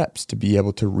lot of reps to be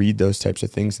able to read those types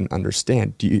of things and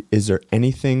understand. Is there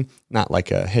anything, not like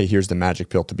hey, here's the magic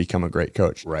pill to become a great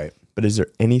coach. Right. But is there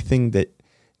anything that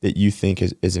you think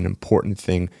is an important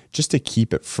thing just to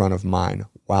keep it front of mind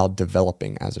while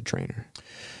developing as a trainer?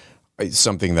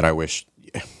 Something that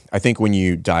I think when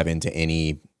you dive into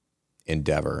any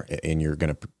endeavor and you're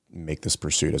going to make this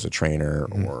pursuit as a trainer,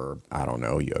 or I don't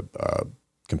know, a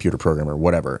computer programmer,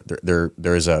 whatever,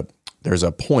 there's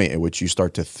a point at which you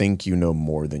start to think you know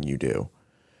more than you do.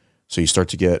 So you start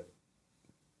to get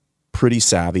pretty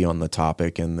savvy on the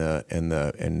topic and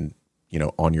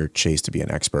on your chase to be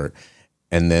an expert.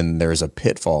 And then there's a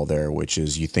pitfall there, which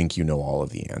is you think you know all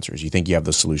of the answers. You think you have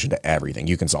the solution to everything.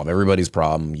 You can solve everybody's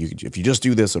problem. If you just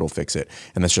do this, it'll fix it.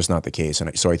 And that's just not the case.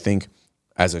 And so I think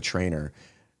as a trainer,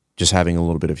 just having a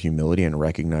little bit of humility and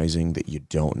recognizing that you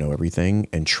don't know everything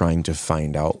and trying to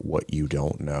find out what you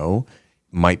don't know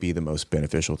might be the most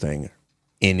beneficial thing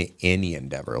in any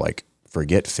endeavor. Like,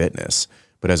 forget fitness,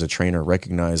 but as a trainer,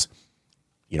 recognize,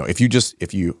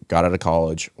 if you got out of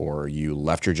college or you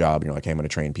left your job and you're like, hey, I'm going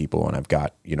to train people and I've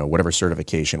got, whatever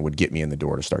certification would get me in the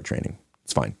door to start training.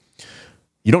 It's fine.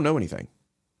 You don't know anything,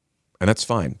 and that's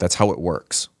fine. That's how it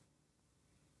works.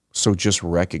 So just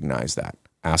recognize that.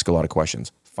 Ask a lot of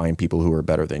questions. Find people who are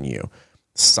better than you.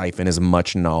 Siphon as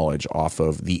much knowledge off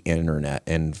of the internet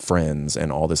and friends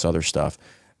and all this other stuff.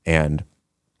 And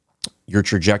your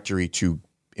trajectory to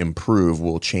improve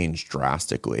will change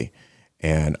drastically.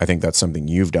 And I think that's something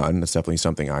you've done. That's definitely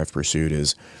something I've pursued.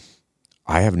 Is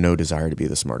I have no desire to be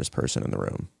the smartest person in the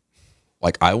room.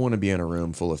 Like, I want to be in a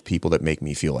room full of people that make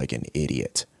me feel like an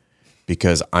idiot,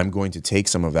 because I'm going to take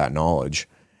some of that knowledge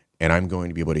and I'm going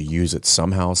to be able to use it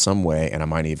somehow, some way, and I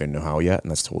might even know how yet,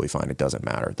 and that's totally fine. It doesn't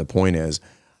matter. The point is,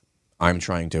 I'm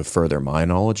trying to further my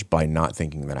knowledge by not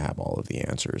thinking that I have all of the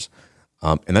answers.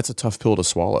 And that's a tough pill to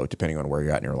swallow, depending on where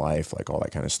you're at in your life, like all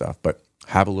that kind of stuff. But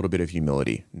have a little bit of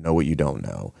humility. Know what you don't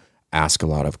know. Ask a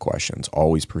lot of questions.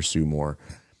 Always pursue more.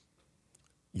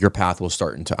 Your path will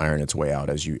start to iron its way out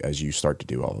as you start to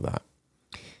do all of that.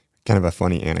 Kind of a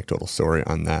funny anecdotal story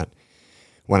on that.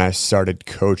 When I started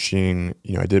coaching,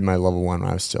 I did my level 1 when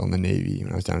I was still in the Navy,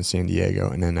 when I was down in San Diego.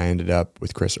 And then I ended up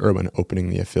with Chris Urban opening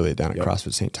the affiliate down at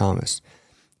CrossFit St. Thomas.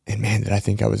 And man, did I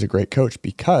think I was a great coach,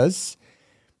 because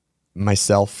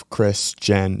myself, Chris,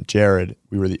 Jen, Jared,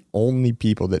 we were the only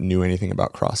people that knew anything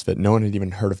about CrossFit. No one had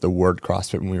even heard of the word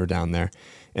CrossFit when we were down there.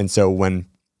 And so when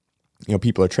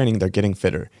people are training, they're getting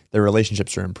fitter, their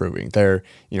relationships are improving, they're,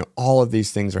 all of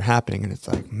these things are happening. And it's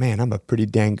like, man, I'm a pretty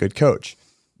dang good coach.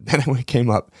 Then I came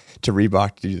up to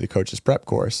Reebok to do the coach's prep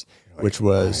course, which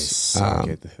was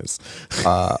Austin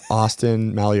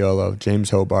Maliolo, James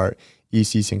Hobart,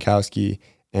 E.C. Sinkowski,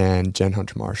 and Jen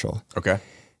Hunter Marshall. Okay.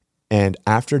 And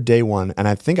after day 1, and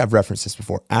I think I've referenced this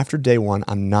before, after day 1,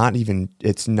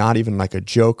 it's not even like a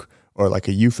joke or like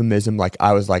a euphemism. Like,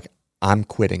 I was like, I'm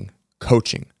quitting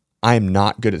coaching. I am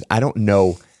not good at, I don't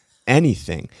know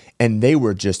anything. And they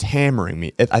were just hammering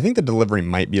me. I think the delivery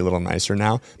might be a little nicer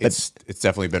now. But it's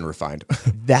definitely been refined.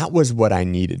 That was what I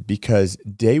needed, because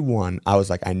day 1, I was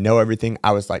like, I know everything.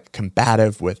 I was like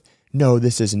combative with, no,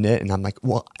 this isn't it. And I'm like,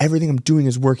 well, everything I'm doing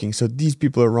is working, so these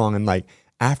people are wrong. And like,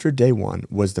 after day 1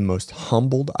 was the most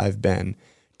humbled I've been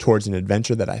towards an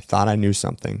adventure that I thought I knew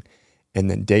something.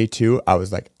 And then day 2, I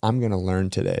was like, I'm going to learn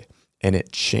today. And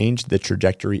it changed the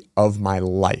trajectory of my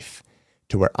life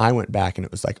to where I went back and it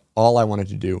was like, all I wanted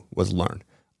to do was learn.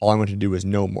 All I wanted to do was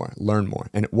know more, learn more.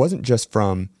 And it wasn't just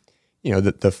from,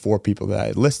 the 4 people that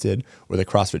I listed or the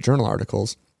CrossFit Journal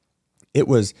articles. It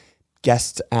was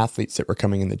guest athletes that were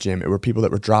coming in the gym. It were people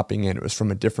that were dropping in. It was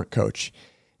from a different coach.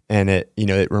 And it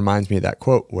reminds me of that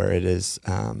quote where it is,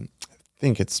 I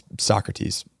think it's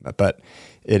Socrates, but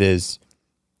it is,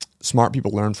 smart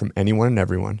people learn from anyone and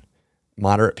everyone.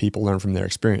 Moderate people learn from their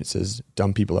experiences.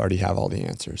 Dumb people already have all the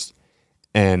answers.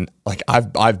 And like,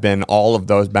 I've been all of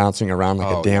those bouncing around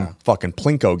like a damn fucking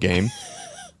Plinko game.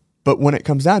 But when it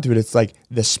comes down to it, it's like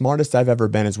the smartest I've ever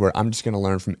been is where I'm just going to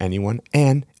learn from anyone.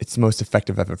 And it's the most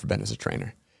effective I've ever been as a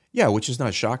trainer. Yeah, which is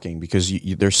not shocking because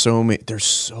there's so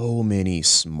many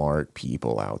smart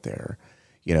people out there,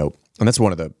 and that's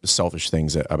one of the selfish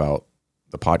things about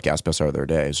the podcast Best Hour of Their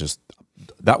Day is just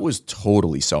that was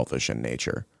totally selfish in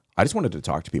nature. I just wanted to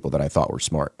talk to people that I thought were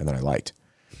smart and that I liked.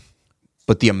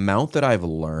 But the amount that I've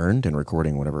learned in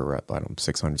recording whatever we're at, I don't know,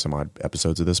 600 some odd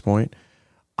episodes at this point,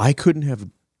 I couldn't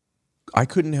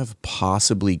have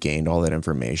possibly gained all that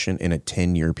information in a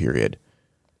 10-year period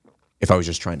if I was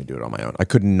just trying to do it on my own. I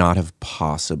could not have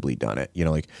possibly done it.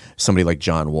 Like somebody like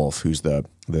John Wolf, who's the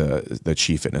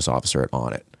chief fitness officer at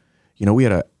Onnit. We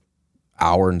had an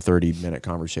hour and 30-minute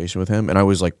conversation with him, and I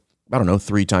was like, I don't know,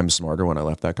 3 times smarter when I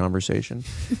left that conversation.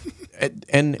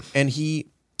 and he,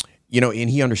 and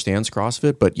he understands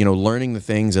CrossFit, but learning the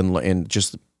things and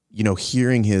just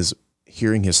hearing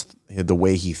the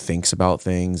way he thinks about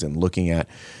things and looking at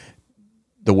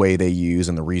the way they use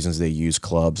and the reasons they use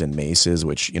clubs and maces,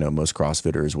 which, most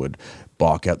CrossFitters would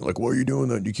balk at, like, why are you doing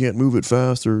that? You can't move it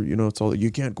fast, or, it's all,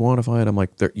 you can't quantify it. I'm like,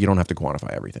 you don't have to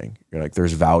quantify everything. You're like,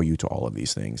 there's value to all of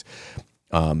these things.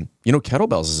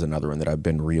 Kettlebells is another one that I've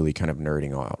been really kind of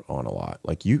nerding out on a lot.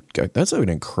 Like that's an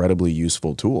incredibly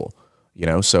useful tool,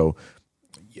 so,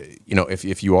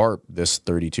 if you are this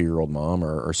 32-year-old mom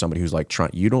or somebody who's like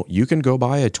you can go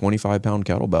buy a 25-pound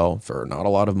kettlebell for not a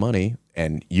lot of money,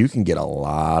 and you can get a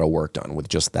lot of work done with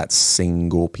just that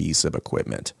single piece of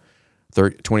equipment.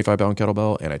 25-pound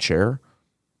kettlebell and a chair,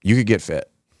 you could get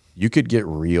fit. You could get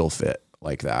real fit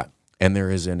like that. And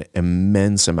there is an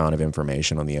immense amount of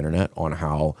information on the internet on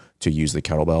how to use the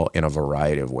kettlebell in a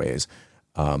variety of ways.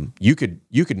 You could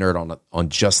nerd on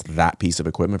just that piece of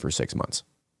equipment for 6 months,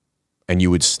 and you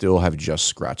would still have just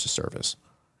scratched the surface.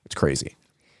 It's crazy.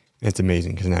 It's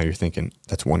amazing because now you're thinking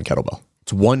that's one kettlebell.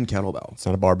 It's one kettlebell. It's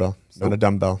not a barbell. It's not a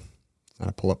dumbbell. It's not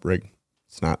a pull-up rig.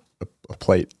 It's not a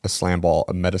plate, a slam ball,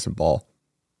 a medicine ball.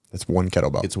 It's one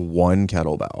kettlebell. It's one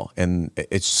kettlebell. And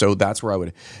it's so that's where I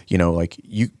would,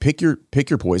 you pick your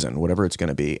poison, whatever it's going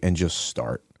to be, and just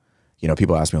start.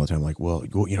 People ask me all the time, like, well,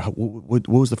 what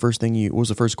was the first thing what was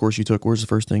the first course you took? What was the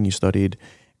first thing you studied?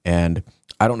 And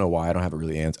I don't know why. I don't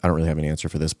really have an answer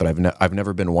for this, but I've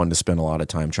never been one to spend a lot of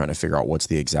time trying to figure out what's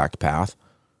the exact path.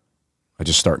 I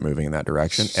just start moving in that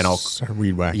direction, and I'll start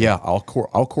weed whacking. Yeah, I'll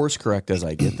course correct as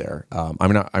I get there.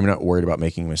 I'm not worried about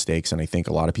making mistakes, and I think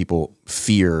a lot of people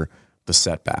fear the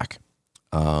setback.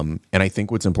 And I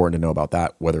think what's important to know about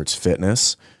that, whether it's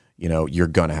fitness, you're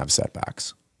gonna have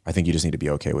setbacks. I think you just need to be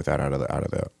okay with that out of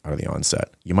the onset.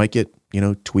 You might get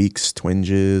tweaks,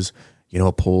 twinges,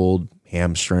 a pulled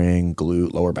hamstring,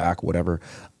 glute, lower back, whatever.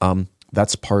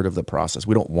 That's part of the process.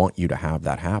 We don't want you to have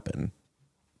that happen,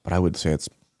 but I would say it's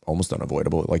almost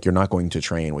unavoidable. Like you're not going to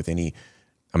train with any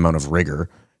amount of rigor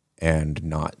and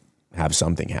not have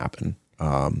something happen.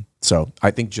 So I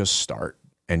think just start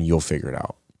and you'll figure it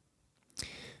out.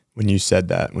 When you said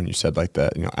like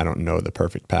that, I don't know the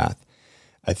perfect path.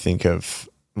 I think of,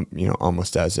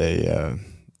 almost as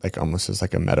almost as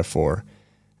like a metaphor,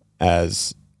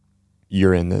 as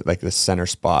you're in the center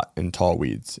spot in tall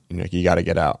weeds, you got to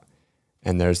get out.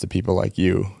 And there's the people like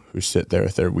you who sit there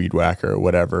with their weed whacker or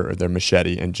whatever, or their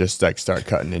machete, and just start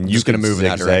cutting. And you can move in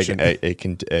that direction.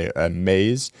 A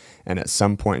maze, and at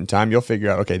some point in time, you'll figure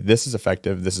out, okay, this is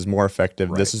effective. This is more effective.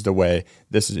 Right. This is the way.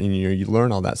 This is, you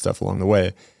learn all that stuff along the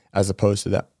way, as opposed to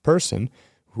that person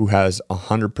who has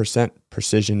 100%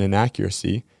 precision and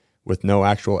accuracy with no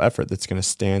actual effort, that's going to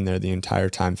stand there the entire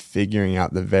time figuring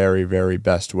out the very, very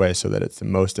best way so that it's the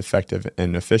most effective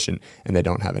and efficient, and they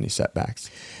don't have any setbacks.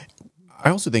 I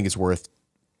also think it's worth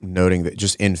noting that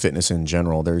just in fitness in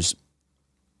general, there's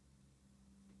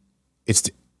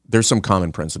some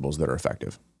common principles that are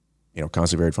effective.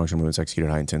 Constantly varied functional movements executed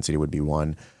at high intensity would be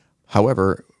one.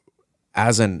 However,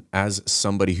 as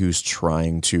somebody who's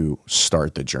trying to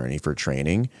start the journey for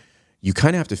training, you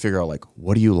kind of have to figure out, like,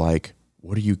 what do you like?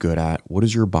 What are you good at? What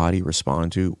does your body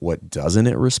respond to? What doesn't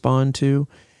it respond to?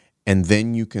 And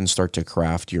then you can start to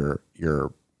craft your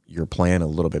plan a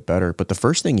little bit better. But the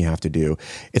first thing you have to do,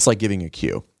 it's like giving a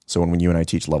cue. So when you and I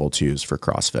teach level 2s for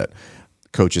CrossFit,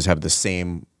 coaches have the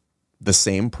same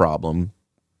problem,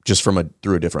 just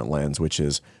through a different lens, which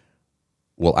is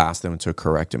we'll ask them to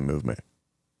correct a movement.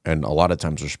 And a lot of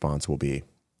times the response will be,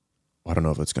 I don't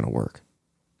know if it's going to work.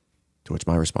 To which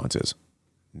my response is,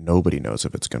 nobody knows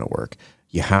if it's going to work.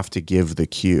 You have to give the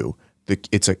cue.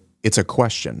 It's a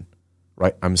question.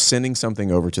 Right? I'm sending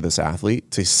something over to this athlete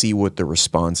to see what the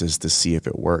response is, to see if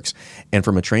it works. And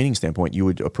from a training standpoint, you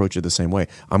would approach it the same way.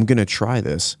 I'm going to try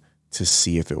this to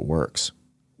see if it works,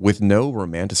 with no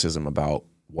romanticism about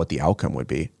what the outcome would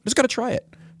be. I just got to try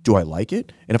it. Do I like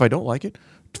it? And if I don't like it,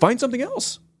 find something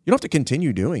else. You don't have to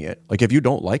continue doing it. Like if you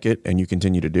don't like it and you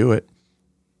continue to do it,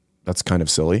 that's kind of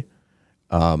silly.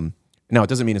 Now, it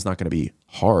doesn't mean it's not going to be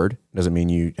hard. It doesn't mean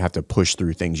you have to push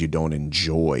through things you don't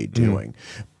enjoy doing.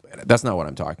 That's not what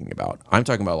I'm talking about. I'm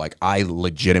talking about like, I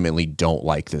legitimately don't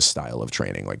like this style of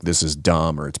training. Like this is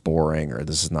dumb or it's boring or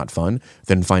this is not fun.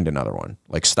 Then find another one.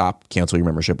 Like stop, cancel your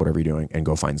membership, whatever you're doing, and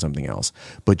go find something else.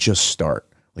 But just start.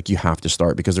 Like you have to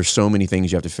start because there's so many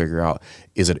things you have to figure out.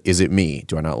 Is it me?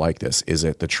 Do I not like this? Is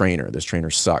it the trainer? This trainer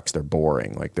sucks. They're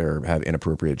boring. Like they have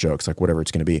inappropriate jokes, like whatever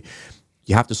it's going to be.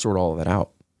 You have to sort all of that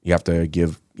out. You have to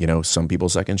give, some people a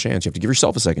second chance. You have to give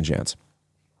yourself a second chance.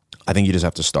 I think you just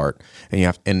have to start,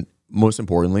 and most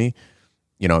importantly,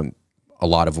 a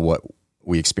lot of what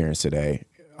we experience today,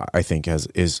 I think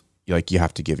is like, you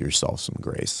have to give yourself some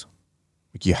grace.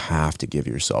 Like you have to give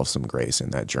yourself some grace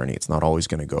in that journey. It's not always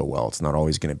going to go well. It's not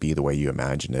always going to be the way you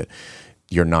imagined it.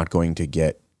 You're not going to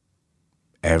get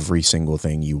every single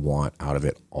thing you want out of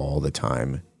it all the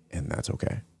time, and that's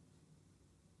okay.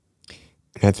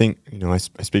 And I think, I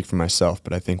speak for myself,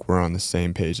 but I think we're on the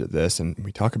same page at this, and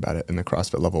we talk about it in the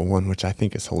CrossFit Level 1, which I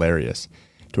think is hilarious,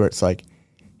 to where it's like,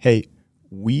 hey,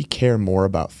 we care more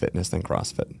about fitness than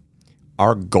CrossFit.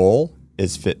 Our goal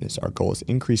is fitness. Our goal is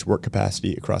increase work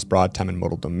capacity across broad time and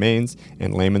modal domains.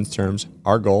 In layman's terms,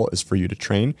 our goal is for you to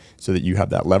train so that you have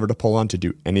that lever to pull on to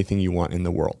do anything you want in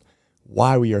the world.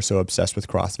 Why we are so obsessed with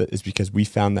CrossFit is because we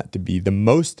found that to be the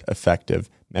most effective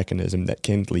mechanism that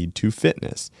can lead to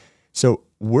fitness. So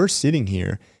we're sitting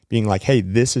here being like, hey,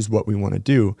 this is what we want to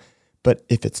do. But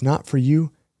if it's not for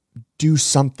you, do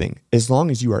something. As long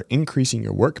as you are increasing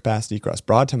your work capacity across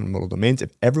broad time and modal domains,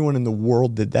 if everyone in the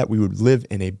world did that, we would live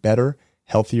in a better,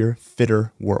 healthier,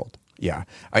 fitter world. Yeah.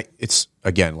 It's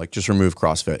again, like just remove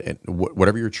CrossFit and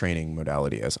whatever your training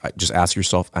modality is. Just ask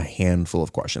yourself a handful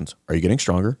of questions. Are you getting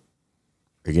stronger?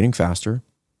 Are you getting faster?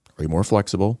 Are you more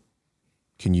flexible?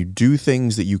 Can you do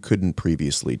things that you couldn't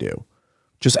previously do?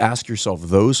 Just ask yourself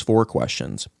those 4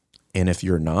 questions. And if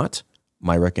you're not,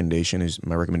 my recommendation is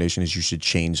you should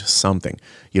change something.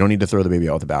 You don't need to throw the baby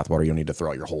out with the bathwater. You don't need to throw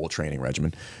out your whole training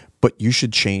regimen, but you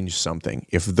should change something.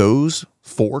 If those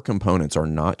 4 components are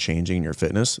not changing in your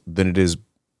fitness, then it is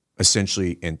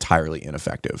essentially entirely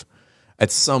ineffective. At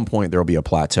some point, there will be a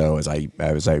plateau as I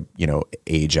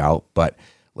age out. But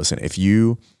listen, if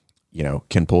you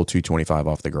can pull 225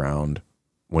 off the ground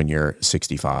when you're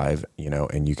 65,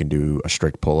 and you can do a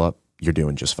strict pull-up, you're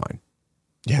doing just fine.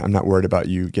 Yeah, I'm not worried about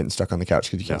you getting stuck on the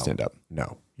couch because you can't stand up.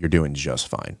 No, you're doing just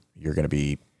fine. You're going to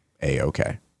be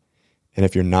A-okay. And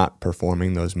if you're not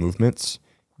performing those movements,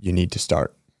 you need to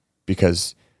start,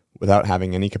 because without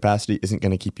having any capacity isn't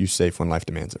going to keep you safe when life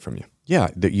demands it from you. Yeah,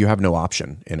 you have no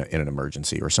option in an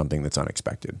emergency or something that's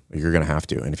unexpected. You're going to have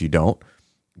to. And if you don't,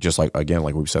 just like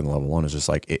we've said in level 1, is just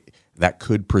like that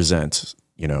could present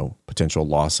potential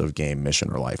loss of game,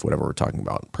 mission, or life, whatever we're talking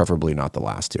about, preferably not the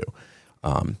last 2.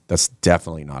 That's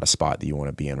definitely not a spot that you want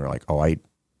to be in. Where like, I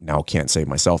now can't save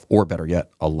myself, or better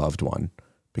yet, a loved one,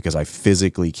 because I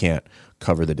physically can't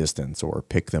cover the distance or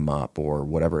pick them up or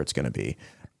whatever it's going to be.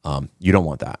 You don't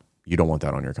want that. You don't want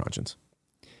that on your conscience.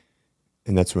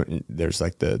 And that's when there's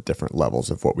like the different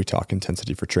levels of what we talk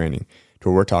intensity for training, to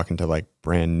where we're talking to like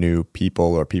brand new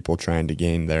people or people trying to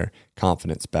gain their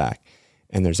confidence back.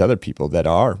 And there's other people that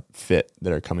are fit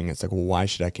that are coming. It's like, well, why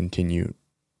should I continue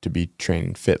to be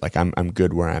training fit? Like I'm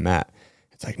good where I'm at.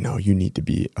 It's like, no, you need to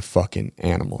be a fucking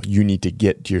animal. You need to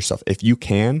get to yourself. If you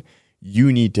can,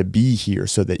 you need to be here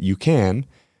so that you can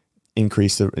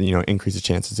increase the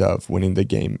chances of winning the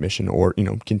game, mission, or,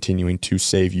 continuing to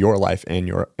save your life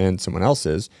and someone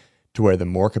else's, to where the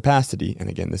more capacity, and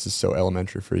again, this is so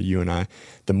elementary for you and I,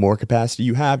 the more capacity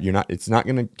you have, it's not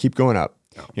going to keep going up.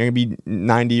 You're going to be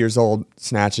 90 years old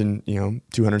snatching,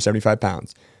 275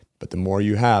 pounds. But the more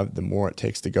you have, the more it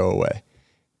takes to go away.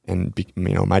 And,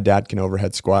 my dad can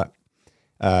overhead squat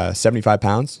 75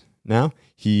 pounds now.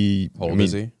 How old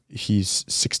is he? He's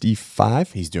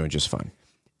 65. He's doing just fine.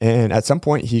 And at some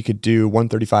point, he could do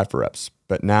 135 for reps.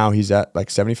 But now he's at like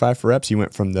 75 for reps. He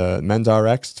went from the men's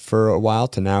RX for a while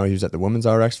to now he was at the women's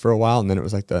RX for a while. And then it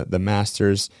was like the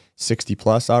Masters 60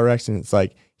 plus RX. And it's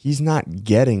like, he's not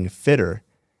getting fitter,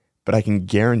 but I can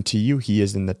guarantee you he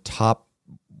is in the top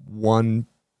 1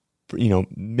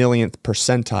 millionth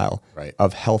percentile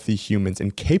of healthy humans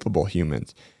and capable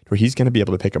humans, where he's going to be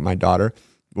able to pick up my daughter.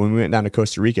 When we went down to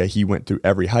Costa Rica, he went through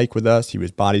every hike with us. He was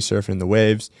body surfing the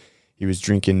waves. He was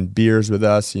drinking beers with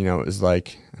us. It was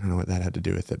like, I don't know what that had to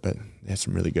do with it, but they had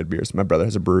some really good beers. My brother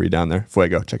has a brewery down there,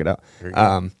 Fuego. Check it out.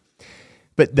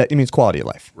 But that means quality of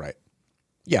life. Right.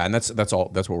 Yeah. And that's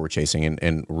what we're chasing.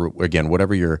 And again,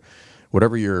 whatever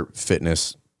your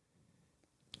fitness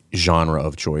genre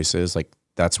of choice is, like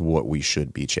that's what we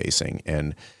should be chasing.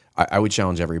 And I would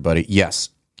challenge everybody. Yes,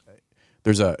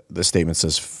 the statement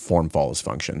says form follows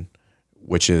function,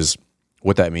 which is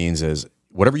what that means is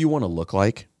whatever you want to look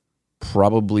like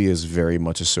probably is very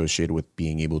much associated with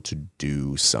being able to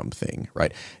do something,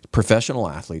 right? Professional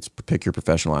athletes, pick your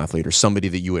professional athlete or somebody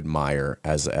that you admire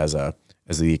as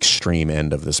the extreme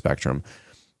end of the spectrum.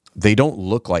 They don't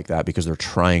look like that because they're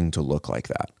trying to look like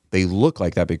that. They look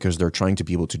like that because they're trying to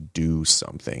be able to do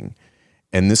something.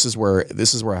 And this is where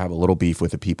I have a little beef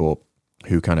with the people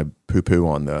who kind of poo-poo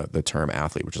on the term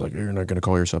athlete, which is like, you're not going to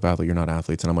call yourself athlete, you're not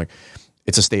athletes. And I'm like,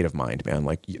 it's a state of mind, man.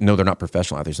 Like, no, they're not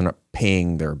professional athletes. They're not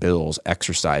paying their bills,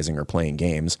 exercising or playing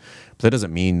games. But that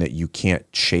doesn't mean that you can't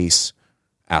chase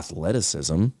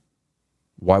athleticism.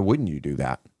 Why wouldn't you do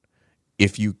that?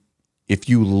 If you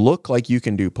look like you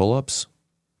can do pull-ups,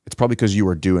 it's probably because you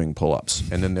are doing pull-ups,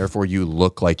 and then therefore you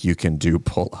look like you can do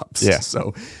pull-ups. Yeah.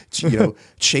 So,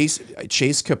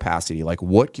 chase capacity. Like,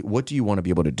 what do you want to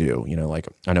be able to do? Like,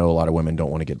 I know a lot of women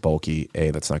don't want to get bulky.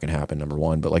 That's not going to happen, number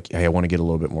one. But like, hey, I want to get a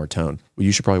little bit more tone. Well,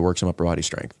 you should probably work some upper body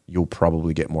strength. You'll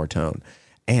probably get more tone.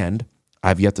 And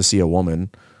I've yet to see a woman,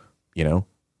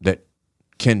 that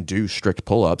can do strict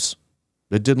pull-ups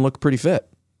that didn't look pretty fit.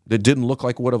 That didn't look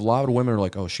like what a lot of women are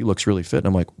like, oh, she looks really fit. And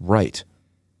I'm like, right.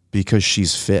 Because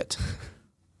she's fit,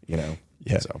 Yeah.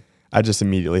 So I just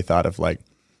immediately thought of like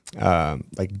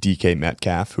DK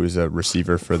Metcalf, who's a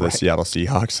receiver for the Seattle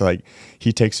Seahawks. Like,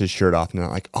 he takes his shirt off and they're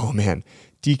like, oh man,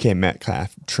 DK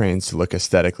Metcalf trains to look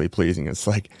aesthetically pleasing. It's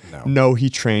like, no, he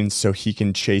trains so he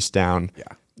can chase down,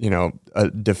 a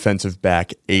defensive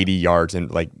back 80 yards and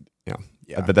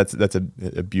but that's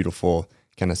a beautiful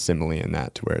kind of simile in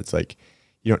that, to where it's like,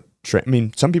 you don't train. I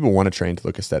mean, some people want to train to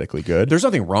look aesthetically good. There's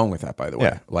nothing wrong with that, by the way.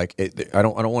 Yeah. Like, I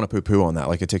don't want to poo-poo on that.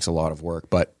 Like, it takes a lot of work,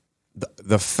 but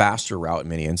the faster route in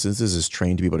many instances is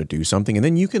trained to be able to do something, and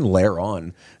then you can layer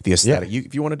on the aesthetic.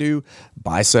 If you want to do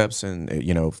biceps and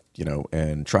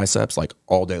and triceps, like,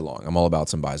 all day long, I'm all about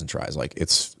some bis and tris. Like,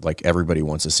 it's like everybody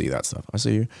wants to see that stuff. I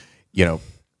see you.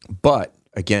 But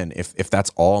again, if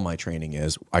that's all my training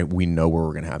is, we know where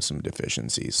we're going to have some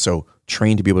deficiencies. So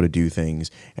train to be able to do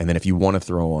things. And then if you want to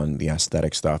throw on the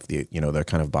aesthetic stuff, the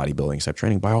kind of bodybuilding step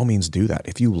training, by all means do that.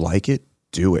 If you like it,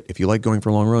 do it. If you like going for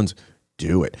long runs,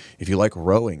 do it. If you like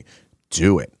rowing,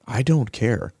 do it. I don't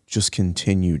care. Just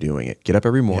continue doing it. Get up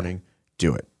every morning,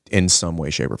 do it in some way,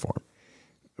 shape, or form.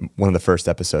 One of the first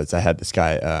episodes, I had this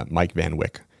guy, Mike Van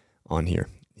Wyck, on here.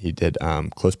 He did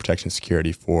close protection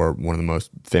security for one of the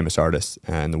most famous artists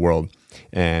in the world,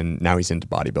 and now he's into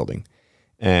bodybuilding.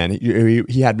 And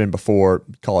he had been before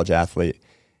college athlete,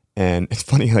 and it's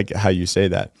funny like how you say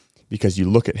that, because you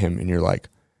look at him and you're like,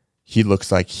 he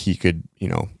looks like he could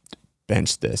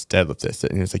bench this, deadlift this,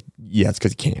 and it's like, yeah, it's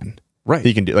because he can. Right.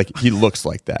 He can do, like, he looks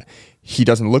like that. He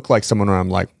doesn't look like someone where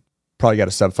I'm like, probably got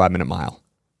a sub 5 minute mile.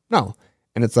 No,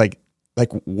 and it's like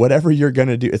whatever you're going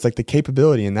to do, it's like the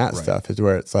capability in that stuff is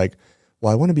where it's like,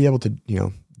 well, I want to be able to,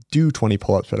 do 20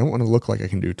 pull-ups, but I don't want to look like I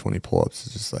can do 20 pull-ups.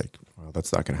 It's just like, well,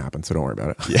 that's not going to happen. So don't worry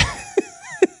about it. Yeah.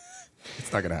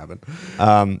 It's not going to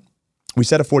happen. We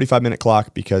set a 45-minute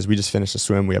clock because we just finished a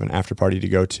swim. We have an after party to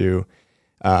go to.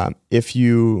 If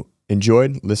you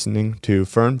enjoyed listening to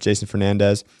Jason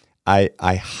Fernandez,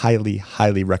 I highly,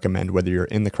 highly recommend, whether you're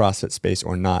in the CrossFit space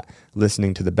or not,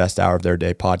 listening to the Best Hour of Their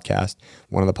Day podcast.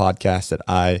 One of the podcasts that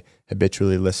I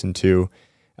habitually listen to.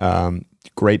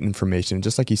 Great information.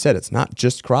 Just like he said, it's not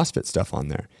just CrossFit stuff on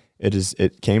there.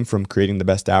 It came from creating the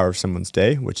best hour of someone's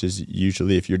day, which is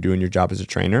usually, if you're doing your job as a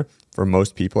trainer, for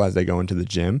most people as they go into the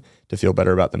gym to feel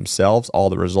better about themselves, all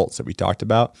the results that we talked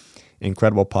about.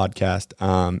 Incredible podcast.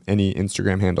 Any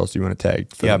Instagram handles you want to tag?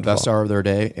 Best Hour of Their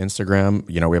Day, Instagram.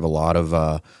 We have a lot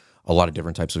of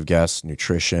different types of guests: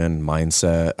 nutrition,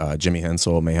 mindset. Jimmy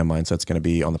Hensel, Mayhem Mindset's going to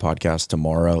be on the podcast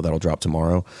tomorrow. That'll drop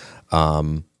tomorrow.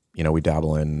 We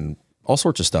dabble in all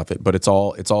sorts of stuff, but it's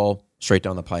all straight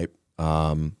down the pipe.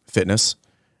 Fitness.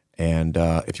 And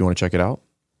if you want to check it out,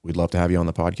 we'd love to have you on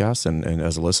the podcast and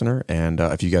as a listener. And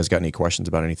if you guys got any questions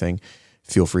about anything,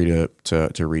 feel free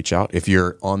to reach out. If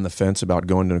you're on the fence about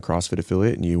going to a CrossFit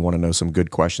affiliate and you want to know some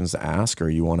good questions to ask, or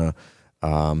you want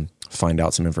to find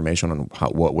out some information on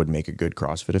what would make a good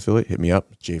CrossFit affiliate, hit me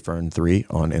up, jfern3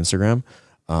 on Instagram.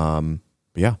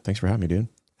 But yeah, thanks for having me, dude.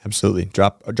 Absolutely.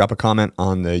 Drop a comment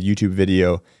on the YouTube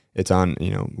video. It's on,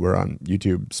 we're on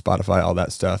YouTube, Spotify, all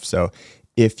that stuff. So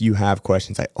if you have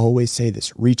questions, I always say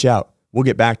this, reach out. We'll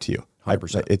get back to you.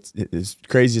 100%. It's as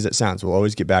crazy as it sounds. We'll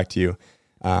always get back to you.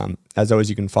 As always,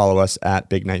 you can follow us at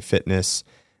Big Night Fitness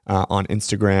on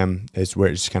Instagram, is where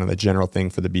it's kind of the general thing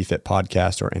for the BeFit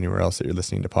podcast or anywhere else that you're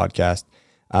listening to podcast.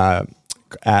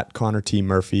 at Connor T.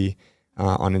 Murphy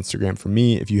on Instagram for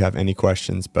me if you have any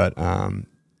questions. But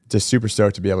just super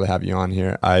stoked to be able to have you on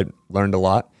here. I learned a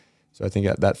lot. So I think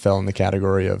that fell in the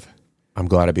category of. I'm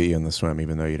glad I beat you in the swim,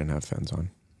 even though you didn't have fins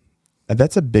on.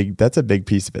 That's a big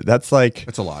piece of it. That's like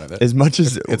it's a lot of it. As much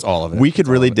as it's all of it. We could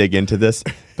really dig into this,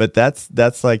 but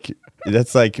that's like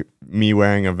me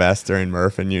wearing a vest during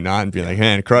Murph and you not and being like,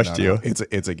 man, it crushed you.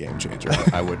 It's a game changer.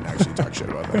 I wouldn't actually talk shit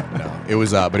about that. No, it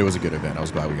was but it was a good event. I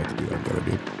was glad we got to do that together,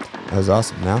 dude. That was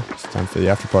awesome. Now it's time for the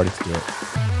after party. Let's do it.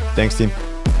 Thanks, team.